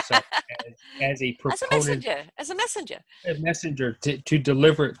see myself as a proponent, as a messenger, a messenger to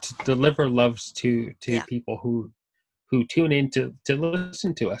deliver loves to people who tune in to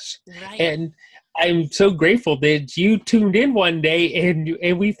listen to us. Right. And I'm so grateful that you tuned in one day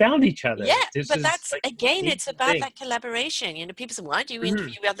and we found each other. Yeah, This but is that's, like again, it's about that collaboration. You know, people say, why do you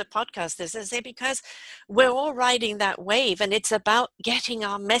interview other podcasters? I say, because we're all riding that wave, and it's about getting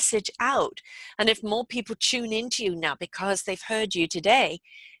our message out. And if more people tune into you now because they've heard you today,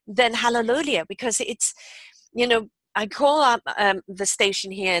 then hallelujah, because it's, you know, I call up the station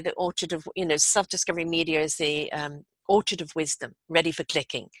here, the Orchard of, you know, Self-Discovery Media is the Orchard of Wisdom, ready for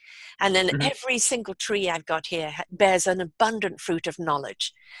clicking. And then every single tree I've got here bears an abundant fruit of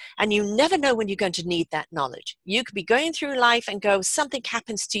knowledge. And you never know when you're going to need that knowledge. You could be going through life and go, something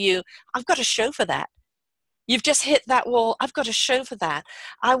happens to you. I've got a show for that. You've just hit that wall. I've got a show for that.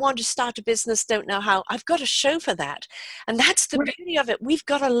 I want to start a business, don't know how. I've got a show for that. And that's the beauty of it. We've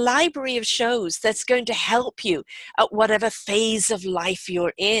got a library of shows that's going to help you at whatever phase of life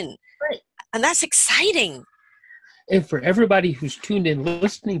you're in. Right. And that's exciting. And for everybody who's tuned in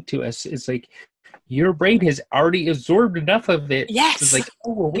listening to us, it's like your brain has already absorbed enough of it. Yes. It's like,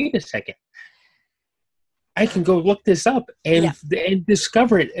 oh, well, wait a second. I can go look this up and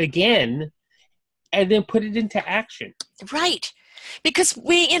discover it again and then put it into action. Right. Because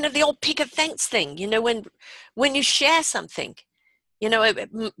we, you know, the old picket fence thing, you know, when you share something, you know,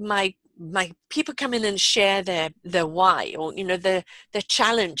 my my people come in and share their why, or their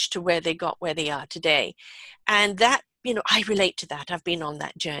challenge to where they got where they are today. And that, I relate to that. I've been on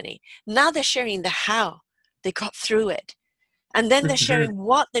that journey. Now they're sharing the how they got through it, and then they're sharing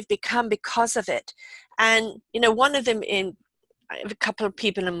what they've become because of it. And one of them, I have a couple of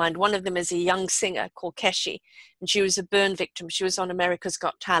people in mind. One of them is a young singer called Keshi, and she was a burn victim. She was on America's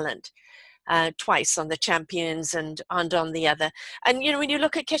Got Talent twice, on the Champions and on the other. And when you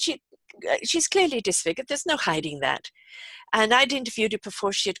look at Keshi, she's clearly disfigured. There's no hiding that. And I'd interviewed her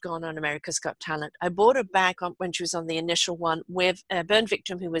before she had gone on America's Got Talent. I brought her back on when she was on the initial one with a burn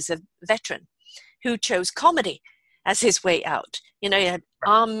victim who was a veteran who chose comedy as his way out. He had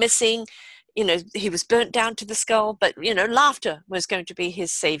arm missing. He was burnt down to the skull, but, laughter was going to be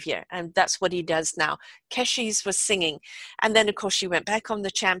his savior. And that's what he does now. Keshi's was singing. And then, of course, she went back on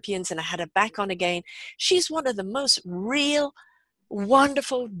the Champions, and I had her back on again. She's one of the most real,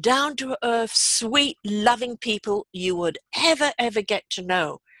 wonderful, down-to-earth, sweet, loving people you would ever get to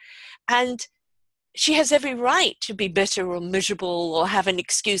know. And she has every right to be bitter or miserable or have an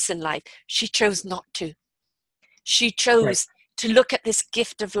excuse in life. She chose not to. She chose to look at this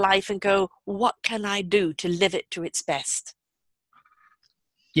gift of life and go, what can I do to live it to its best?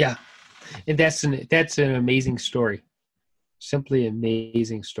 Yeah. And that's an amazing story. Simply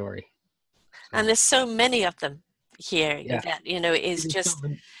amazing story. So, and there's so many of them here that, is just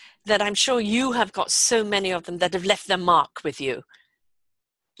that I'm sure you have got so many of them that have left their mark with you.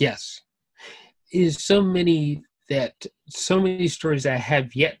 Yes. Is so many stories I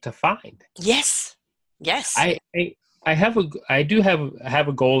have yet to find. Yes. I do have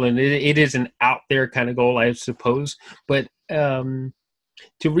a goal, and it is an out there kind of goal, I suppose, but to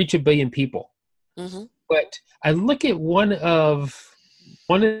reach 1 billion people. Mm-hmm. But I look at one of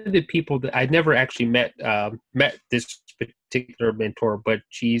the people that I'd never actually met this particular mentor, but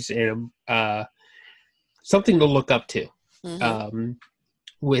she's in something to look up to. Mm-hmm.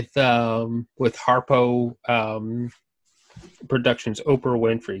 With Harpo Productions, Oprah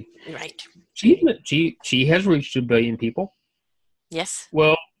Winfrey. Right. She has reached 1 billion people. Yes.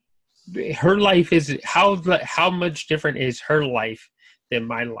 Well, her life is how much different is her life than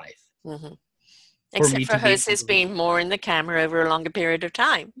my life? Mm-hmm. Except for hers has been more in the camera over a longer period of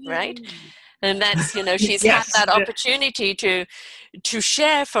time, right? And that's, she's had that opportunity to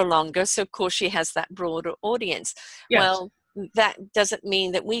share for longer. So of course she has that broader audience. Yes. Well, that doesn't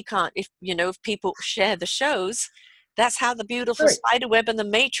mean that we can't, if people share the shows, that's how the beautiful spider web and the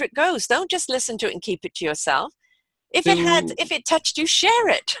matrix goes. Don't just listen to it and keep it to yourself. If it touched you, share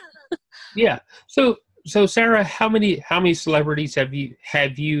it. Yeah. So Sara, how many celebrities have you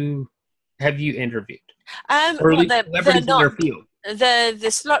interviewed? Celebrities in their field.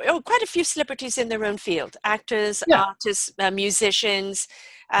 Quite a few celebrities in their own field, actors, artists, musicians,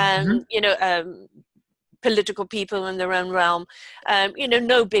 political people in their own realm.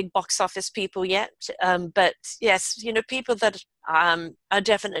 No big box office people yet, but yes, people that are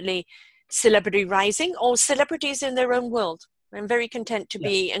definitely celebrity rising or celebrities in their own world. I'm very content to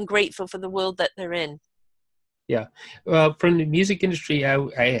be and grateful for the world that they're in. Yeah, from the music industry,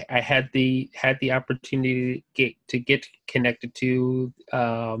 I had the opportunity to get connected to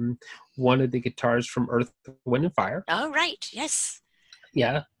one of the guitars from Earth, Wind and Fire. Oh, right, yes.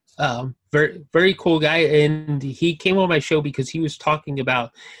 Yeah, very very cool guy, and he came on my show because he was talking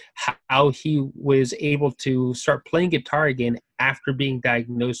about how he was able to start playing guitar again after being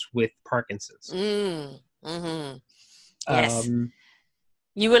diagnosed with Parkinson's. Mm-hmm. Yes,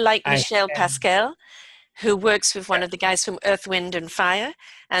 you were like Michel Pascal, who works with one of the guys from Earth, Wind and Fire.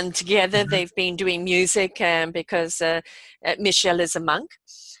 And together they've been doing music because Michel is a monk.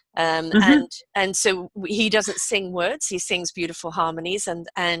 And so he doesn't sing words, he sings beautiful harmonies. And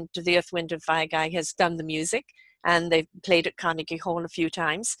the Earth, Wind and Fire guy has done the music. And they've played at Carnegie Hall a few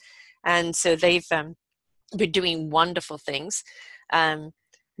times. And so they've been doing wonderful things.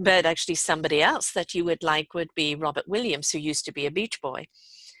 But actually somebody else that you would like would be Robert Williams, who used to be a Beach Boy.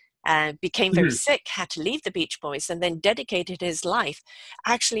 Became very sick, had to leave the Beach Boys, and then dedicated his life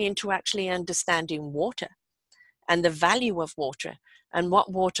into understanding water and the value of water and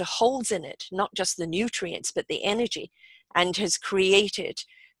what water holds in it, not just the nutrients, but the energy, and has created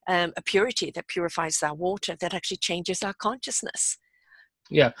a purity that purifies our water that actually changes our consciousness.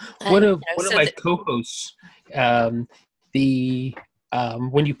 Yeah. One of my co-hosts, when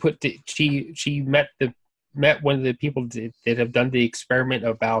you put she met one of the people that have done the experiment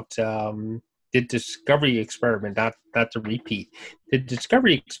about the discovery experiment, not to repeat, the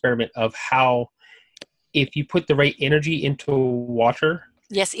discovery experiment of how if you put the right energy into water.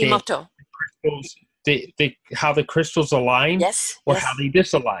 Yes, Emoto. how the crystals align Yes, or how yes, they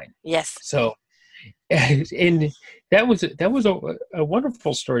disalign. yes, So, and that was a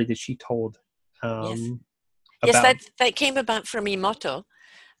wonderful story that she told yes. Yes, about. that came about from Emoto,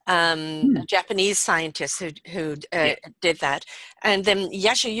 Hmm, a Japanese scientist who yeah, did that. And then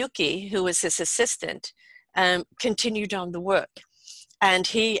Yashiyuki, who was his assistant, continued on the work. And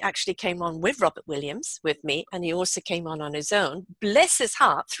he actually came on with Robert Williams, with me, and he also came on his own. Bless his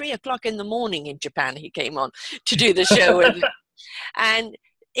heart, 3 o'clock in the morning in Japan, he came on to do the show. And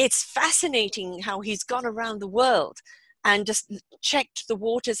it's fascinating how he's gone around the world and just checked the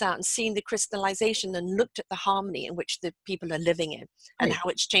waters out and seen the crystallization and looked at the harmony in which the people are living in and right. how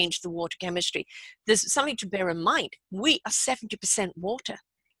it's changed the water chemistry. There's something to bear in mind. We are 70% water.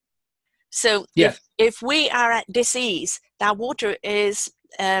 So Yes. if we are at dis-ease, that water is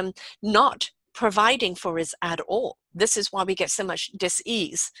not providing for us at all. This is why we get so much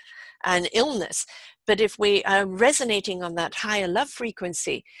dis-ease and illness. But if we are resonating on that higher love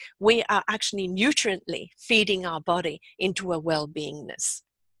frequency, we are actually nutriently feeding our body into a well-beingness.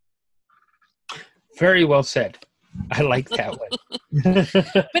 Very well said. I like that one.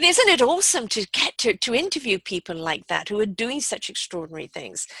 But isn't it awesome to get to interview people like that who are doing such extraordinary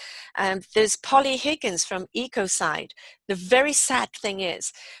things? There's Polly Higgins from Ecocide. The very sad thing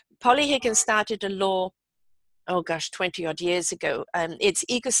is, Polly Higgins started a law, oh gosh, 20 odd years ago. It's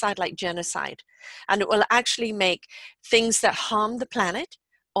ecocide like genocide. And it will actually make things that harm the planet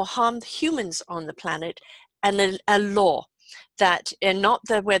or harm the humans on the planet and a law that, and not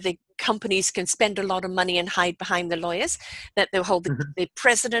the where the companies can spend a lot of money and hide behind the lawyers, that they'll hold the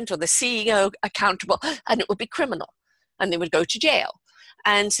president or the CEO accountable, and it would be criminal and they would go to jail.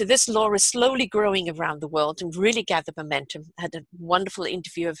 And so this law is slowly growing around the world and really gathered momentum. I had a wonderful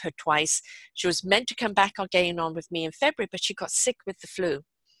interview of her twice. She was meant to come back again on with me in February, but she got sick with the flu.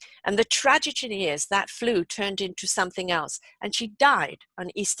 And the tragedy is that flu turned into something else, and she died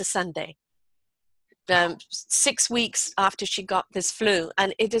on Easter Sunday. 6 weeks after she got this flu,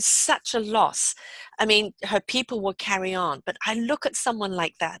 and it is such a loss. I mean, her people will carry on, but I look at someone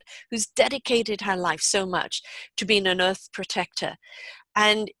like that who's dedicated her life so much to being an earth protector,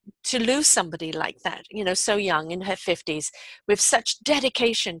 and to lose somebody like that, you know, so young in her 50s with such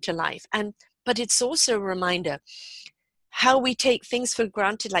dedication to life. And but it's also a reminder how we take things for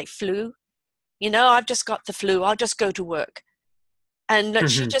granted, like flu. You know, I've just got the flu, I'll just go to work. And look,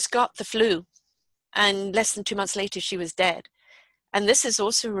 she just got the flu, and less than 2 months later she was dead. And this is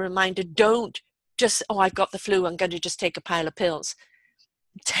also a reminder, don't just, oh, I've got the flu, I'm going to just take a pile of pills.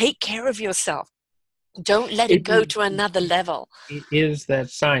 Take care of yourself. Don't let it go to another level. It is that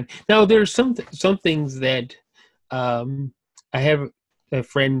sign. Now, there's some things that I have a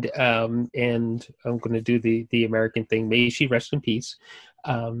friend, and I'm going to do the American thing. May she rest in peace.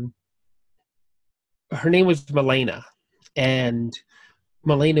 Her name was Milena, and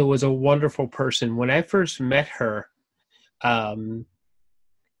Milena was a wonderful person. When I first met her,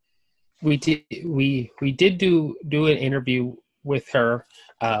 we did do an interview with her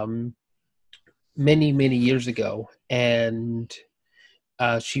many years ago, and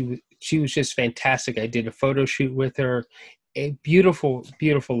she was just fantastic. I did a photo shoot with her, a beautiful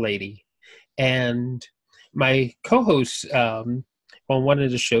lady, and my co-host on one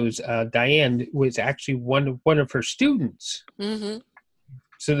of the shows, Diane, was actually one of her students. Mm-hmm.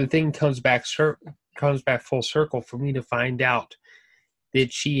 So the thing comes back full circle for me to find out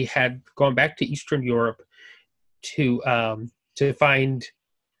that she had gone back to Eastern Europe to find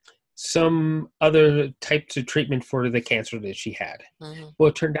some other types of treatment for the cancer that she had. Mm-hmm. Well,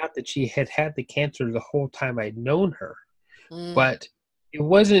 it turned out that she had the cancer the whole time I'd known her, but it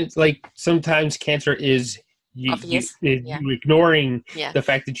wasn't like sometimes cancer is you ignoring the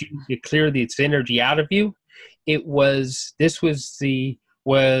fact that you need to clear its energy out of you. This was the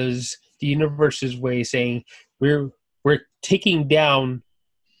universe's way of saying we're taking down.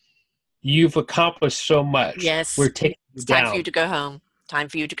 You've accomplished so much. Yes, we're taking it's you time down. for you to go home. Time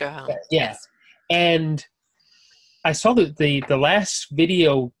for you to go home. Yeah. Yes. And I saw the last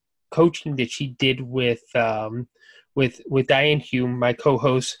video coaching that she did with Diane Hume, my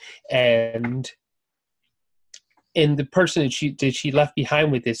co-host, and the person that she left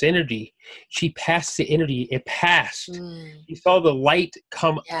behind with this energy. She passed the energy. It passed. You saw the light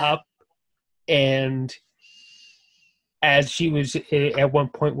come up, and as she was at one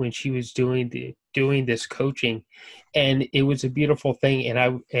point when she was doing this coaching, and it was a beautiful thing, and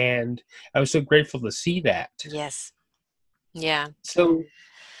I was so grateful to see that. Yes. Yeah. So,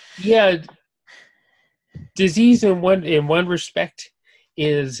 yeah, disease in one respect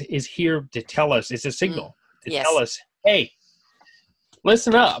is here to tell us. It's a signal to tell us, hey,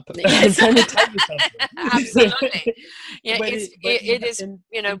 listen up. I'm Yes. trying to tell you something. Absolutely. Yeah, But it is, in some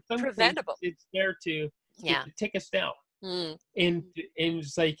cases, preventable. it's there to Yeah. take us down. Mm. And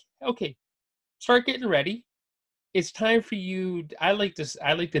it's like, okay, start getting ready. It's time for you. I like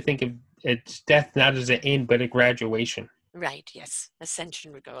to think of it's death not as an end, but a graduation. Right. Yes.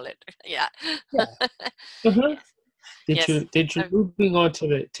 Ascension, we call it. Yeah. Yeah. Uh-huh. Yes. That Yes. you're moving on to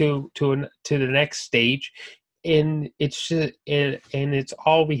the next stage, and it's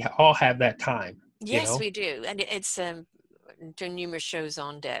all we all have that time. You Yes, know. we do, and it's done numerous shows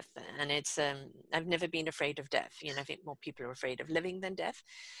on death, and it's I've never been afraid of death. You know, I think more people are afraid of living than death,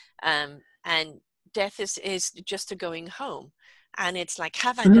 and death is just a going home, and it's like,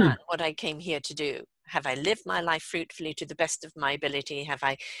 have I done Mhm. what I came here to do? Have I lived my life fruitfully to the best of my ability? Have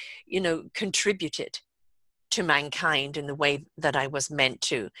I, contributed to mankind in the way that I was meant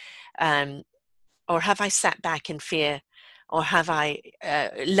to? Um, or have I sat back in fear, or have I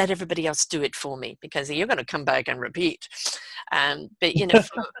let everybody else do it for me? Because you're going to come back and repeat. But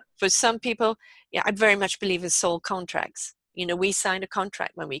for some people, yeah, I very much believe in soul contracts. We sign a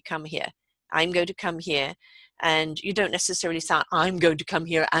contract when we come here. I'm going to come here, and you don't necessarily say, I'm going to come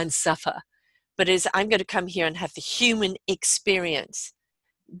here and suffer, but I'm going to come here and have the human experience,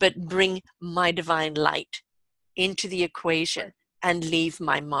 but bring my divine light into the equation and leave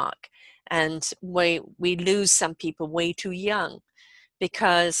my mark. And we lose some people way too young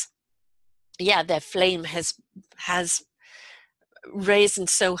because, yeah, their flame has risen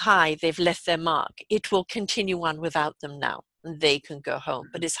so high they've left their mark. It will continue on without them now, and they can go home.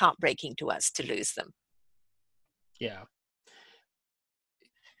 But it's heartbreaking to us to lose them. Yeah.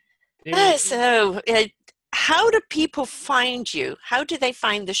 There. So, how do people find you? How do they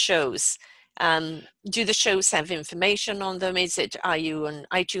find the shows? Do the shows have information on them? Are you on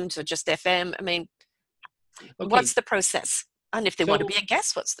iTunes or just FM? I mean, Okay. what's the process? And if they want to So be a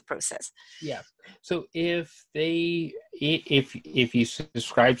guest, what's the process? yeah. So if you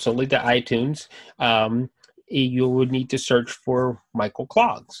subscribe solely to iTunes, you would need to search for Michael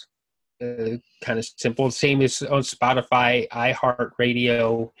Clogs. Kind of simple. Same as on Spotify,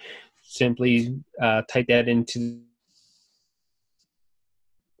 iHeartRadio. Simply type that into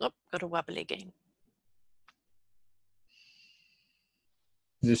Oh, got a wobbly again.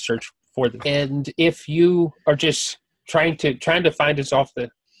 the search for them. And if you are just trying to find us off the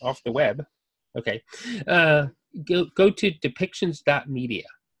web, okay, go to depictions.media.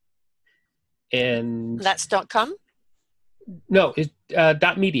 And That's .com? no, it's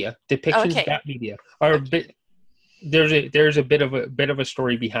 .media, Okay. depictions.media. Or Okay. there's a bit of a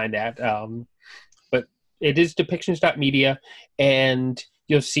story behind that. But it is depictions.media, and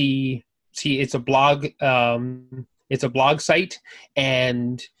you'll see it's a blog. It's a blog site,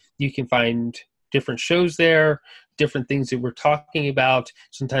 and you can find different shows there, different things that we're talking about.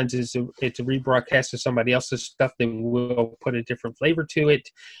 Sometimes it's a rebroadcast of somebody else's stuff that will put a different flavor to it,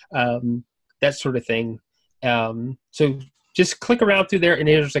 that sort of thing. So just click around through there, and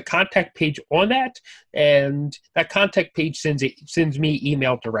there's a contact page on that, and that contact page sends me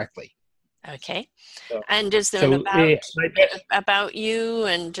email directly. Okay. So, And is there an about you,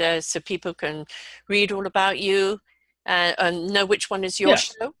 and so people can read all about you and know which one is your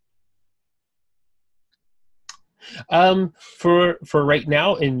show? For right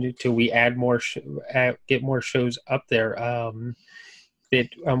now, and until we add more, get more shows up there, that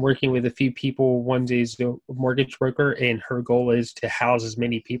I'm working with a few people. One is a mortgage broker, and her goal is to house as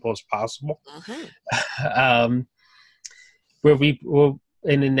many people as possible. Mm-hmm. Where we will,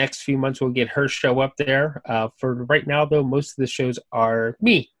 in the next few months, we'll get her show up there. For right now, though, most of the shows are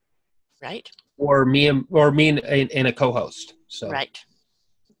me, right, or me and a co-host. So right,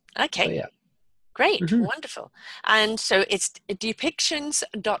 okay. So, yeah. Great, Mm-hmm. wonderful. And so it's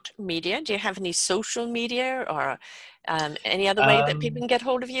depictions.media. Do you have any social media or any other way that people can get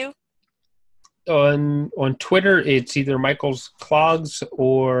hold of you? On Twitter, it's either Michael's Clogs,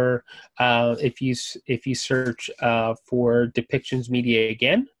 or if you search for Depictions Media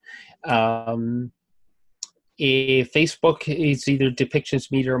again. If Facebook is either Depictions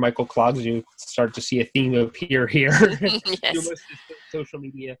Media or Michael Clogs, you start to see a theme appear here. Yes. Social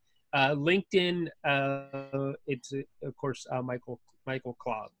media. LinkedIn, it's of course Michael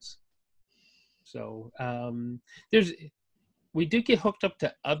Clogs. So we do get hooked up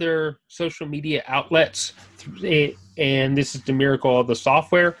to other social media outlets, and this is the miracle of the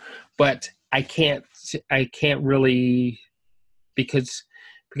software. But I can't really, because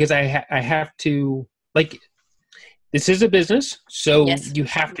I have to, like, this is a business, so Yes. You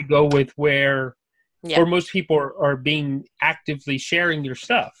have to go with where Yeah. most people are being actively sharing your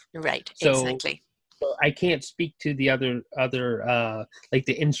stuff. Right. So, exactly. I can't speak to the other like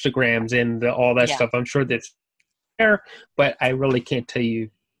the Instagrams and all that Yeah. stuff. I'm sure that's there, but I really can't tell you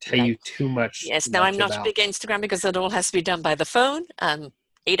Right. too much Yes. Now I'm not a about. big Instagram because it all has to be done by the phone.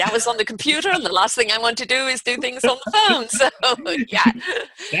 8 hours on the computer, and the last thing I want to do is do things on the phone. So yeah.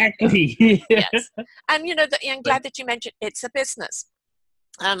 Exactly. Yes. And I'm But glad that you mentioned it's a business.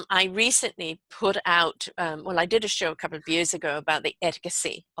 I recently put out, well, I did a show a couple of years ago about the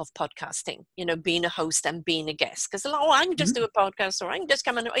efficacy of podcasting, being a host and being a guest. Because, I can just do a podcast, or I can just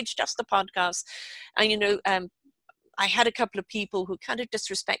come and it's just a podcast. And, I had a couple of people who kind of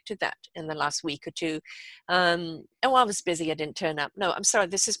disrespected that in the last week or two. Oh, I was busy, I didn't turn up. No, I'm sorry,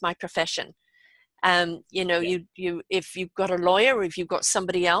 this is my profession. You if you've got a lawyer, or if you've got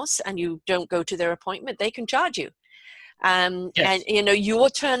somebody else and you don't go to their appointment, they can charge you. And yes. you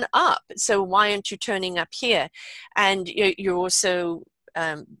will turn up, so why aren't you turning up here? And you're also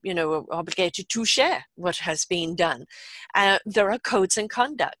obligated to share what has been done. There are codes and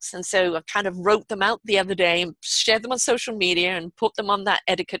conducts, and so I kind of wrote them out the other day and shared them on social media and put them on that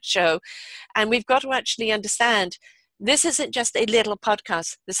etiquette show. And we've got to actually understand, this isn't just a little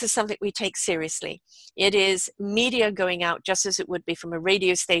podcast. This is something we take seriously. It is media going out just as it would be from a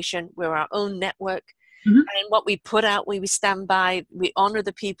radio station. We're our own network. And what we put out, we stand by, we honor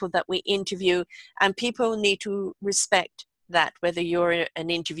the people that we interview, and people need to respect that, whether you're an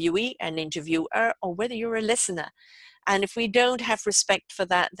interviewee, an interviewer, or whether you're a listener. And if we don't have respect for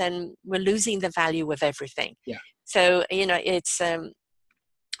that, then we're losing the value of everything. Yeah. So, it's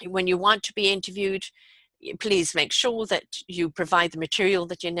when you want to be interviewed, please make sure that you provide the material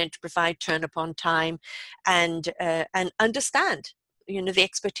that you need to provide, turn up on time, and understand the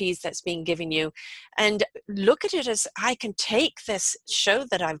expertise that's being given you, and look at it as, I can take this show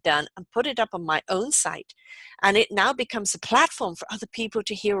that I've done and put it up on my own site, and it now becomes a platform for other people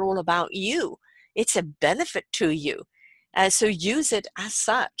to hear all about you. It's a benefit to you, so use it as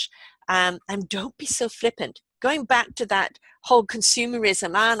such, and don't be so flippant. Going back to that whole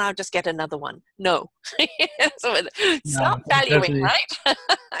consumerism, and I'll just get another one. No. So stop valuing, right?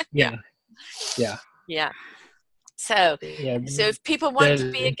 Yeah. Yeah. So if people want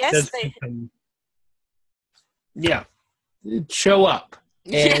to be a guest, they show up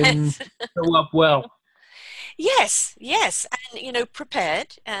and show up well. Yes, and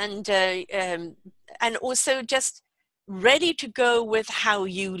prepared, and also just ready to go with how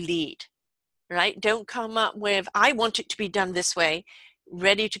you lead, right? Don't come up with, I want it to be done this way.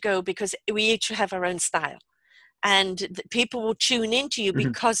 Ready to go, because we each have our own style, and people will tune into you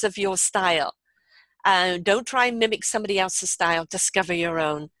because of your style. Don't try and mimic somebody else's style. Discover your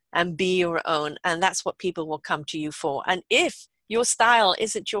own and be your own. And that's what people will come to you for. And if your style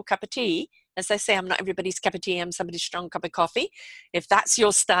isn't your cup of tea, as I say, I'm not everybody's cup of tea, I'm somebody's strong cup of coffee. If that's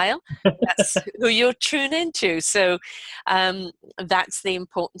your style, that's who you'll tune into. So that's the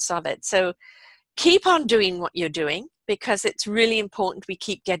importance of it. So keep on doing what you're doing, because it's really important we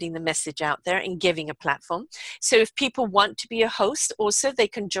keep getting the message out there and giving a platform. So if people want to be a host also, they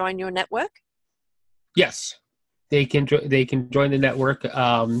can join your network. Yes, they can join the network.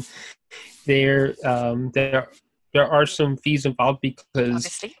 There are some fees involved because,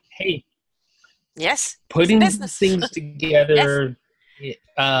 obviously, hey, yes, putting things together, yes.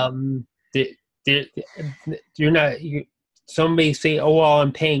 You're not. Some may say, "Oh, well,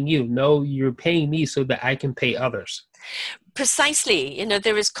 I'm paying you." No, you're paying me so that I can pay others. Precisely.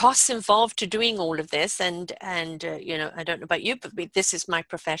 There is costs involved to doing all of this, and I don't know about you, but this is my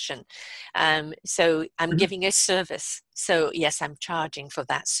profession, so I'm giving a service. So yes, I'm charging for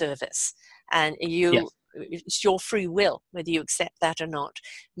that service, and it's your free will whether you accept that or not.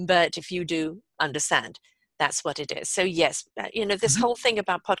 But if you do, understand that's what it is. So yes, this whole thing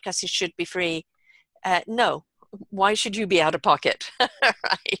about podcasts should be free. No, why should you be out of pocket?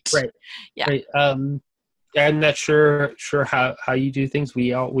 Right. Yeah. Right. I'm not sure how you do things.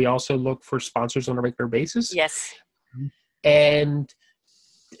 We also look for sponsors on a regular basis. Yes. And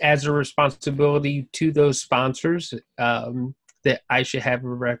as a responsibility to those sponsors, that I should have a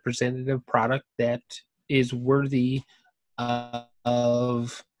representative product that is worthy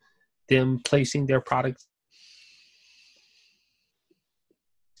of them placing their products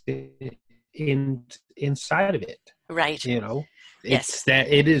inside of it. Right. It's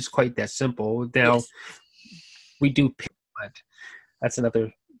it is quite that simple. Now, we do, but that's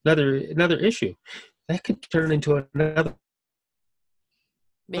another issue that could turn into another.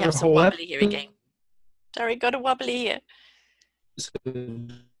 We have some wobbly here again. Sorry, got a wobbly here.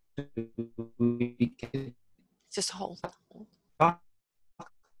 Just hold.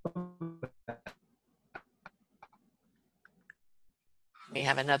 We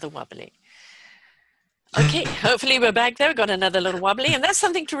have another wobbly. Okay, hopefully we're back there. We've got another little wobbly. And that's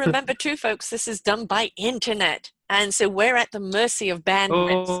something to remember too, folks. This is done by internet. And so we're at the mercy of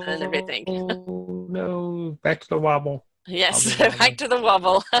bandwidth and everything. Oh, no. Back to the wobble. Yes, Wobble. back to the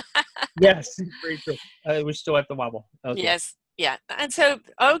wobble. Yes, very true. We're still at the wobble. Okay. Yes, yeah. And so,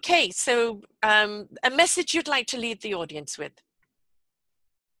 okay, so a message you'd like to leave the audience with?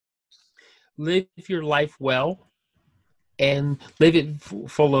 Live your life well and live it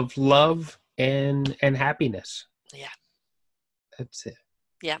full of love and happiness. Yeah. That's it.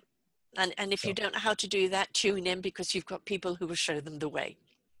 Yeah. And if you don't know how to do that, tune in, because you've got people who will show them the way.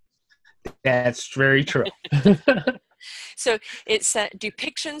 That's very true. So it's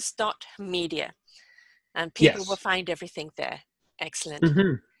depictions.media, and people will find everything there. Excellent.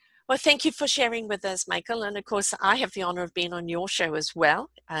 Mm-hmm. Well, thank you for sharing with us, Michael. And of course, I have the honor of being on your show as well.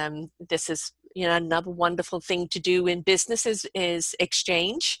 This is, another wonderful thing to do in business is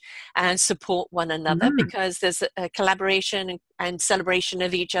exchange and support one another, Mm-hmm. because there's a collaboration and celebration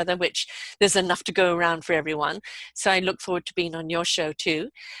of each other, which there's enough to go around for everyone. So I look forward to being on your show too.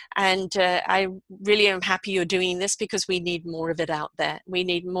 And I really am happy you're doing this, because we need more of it out there. We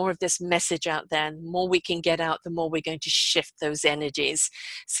need more of this message out there. And the more we can get out, the more we're going to shift those energies.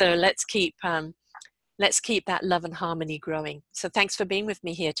 So let's keep that love and harmony growing. So thanks for being with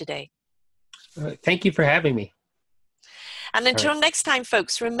me here today. Thank you for having me. And until next time,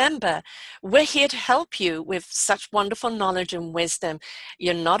 folks, remember, we're here to help you with such wonderful knowledge and wisdom.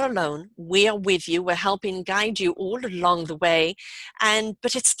 You're not alone. We are with you. We're helping guide you all along the way.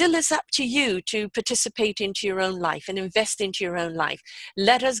 But it still is up to you to participate into your own life and invest into your own life.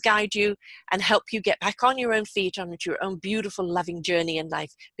 Let us guide you and help you get back on your own feet, onto your own beautiful, loving journey in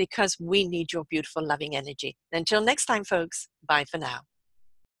life, because we need your beautiful, loving energy. Until next time, folks, bye for now.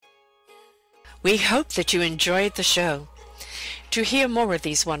 We hope that you enjoyed the show. To hear more of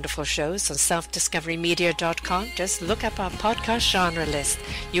these wonderful shows on selfdiscoverymedia.com, just look up our podcast genre list.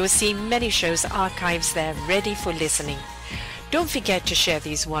 You will see many shows archives there ready for listening. Don't forget to share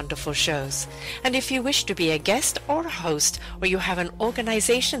these wonderful shows. And if you wish to be a guest or a host, or you have an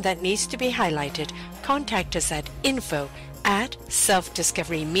organization that needs to be highlighted, contact us at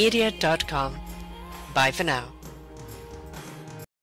info@selfdiscoverymedia.com. Bye for now.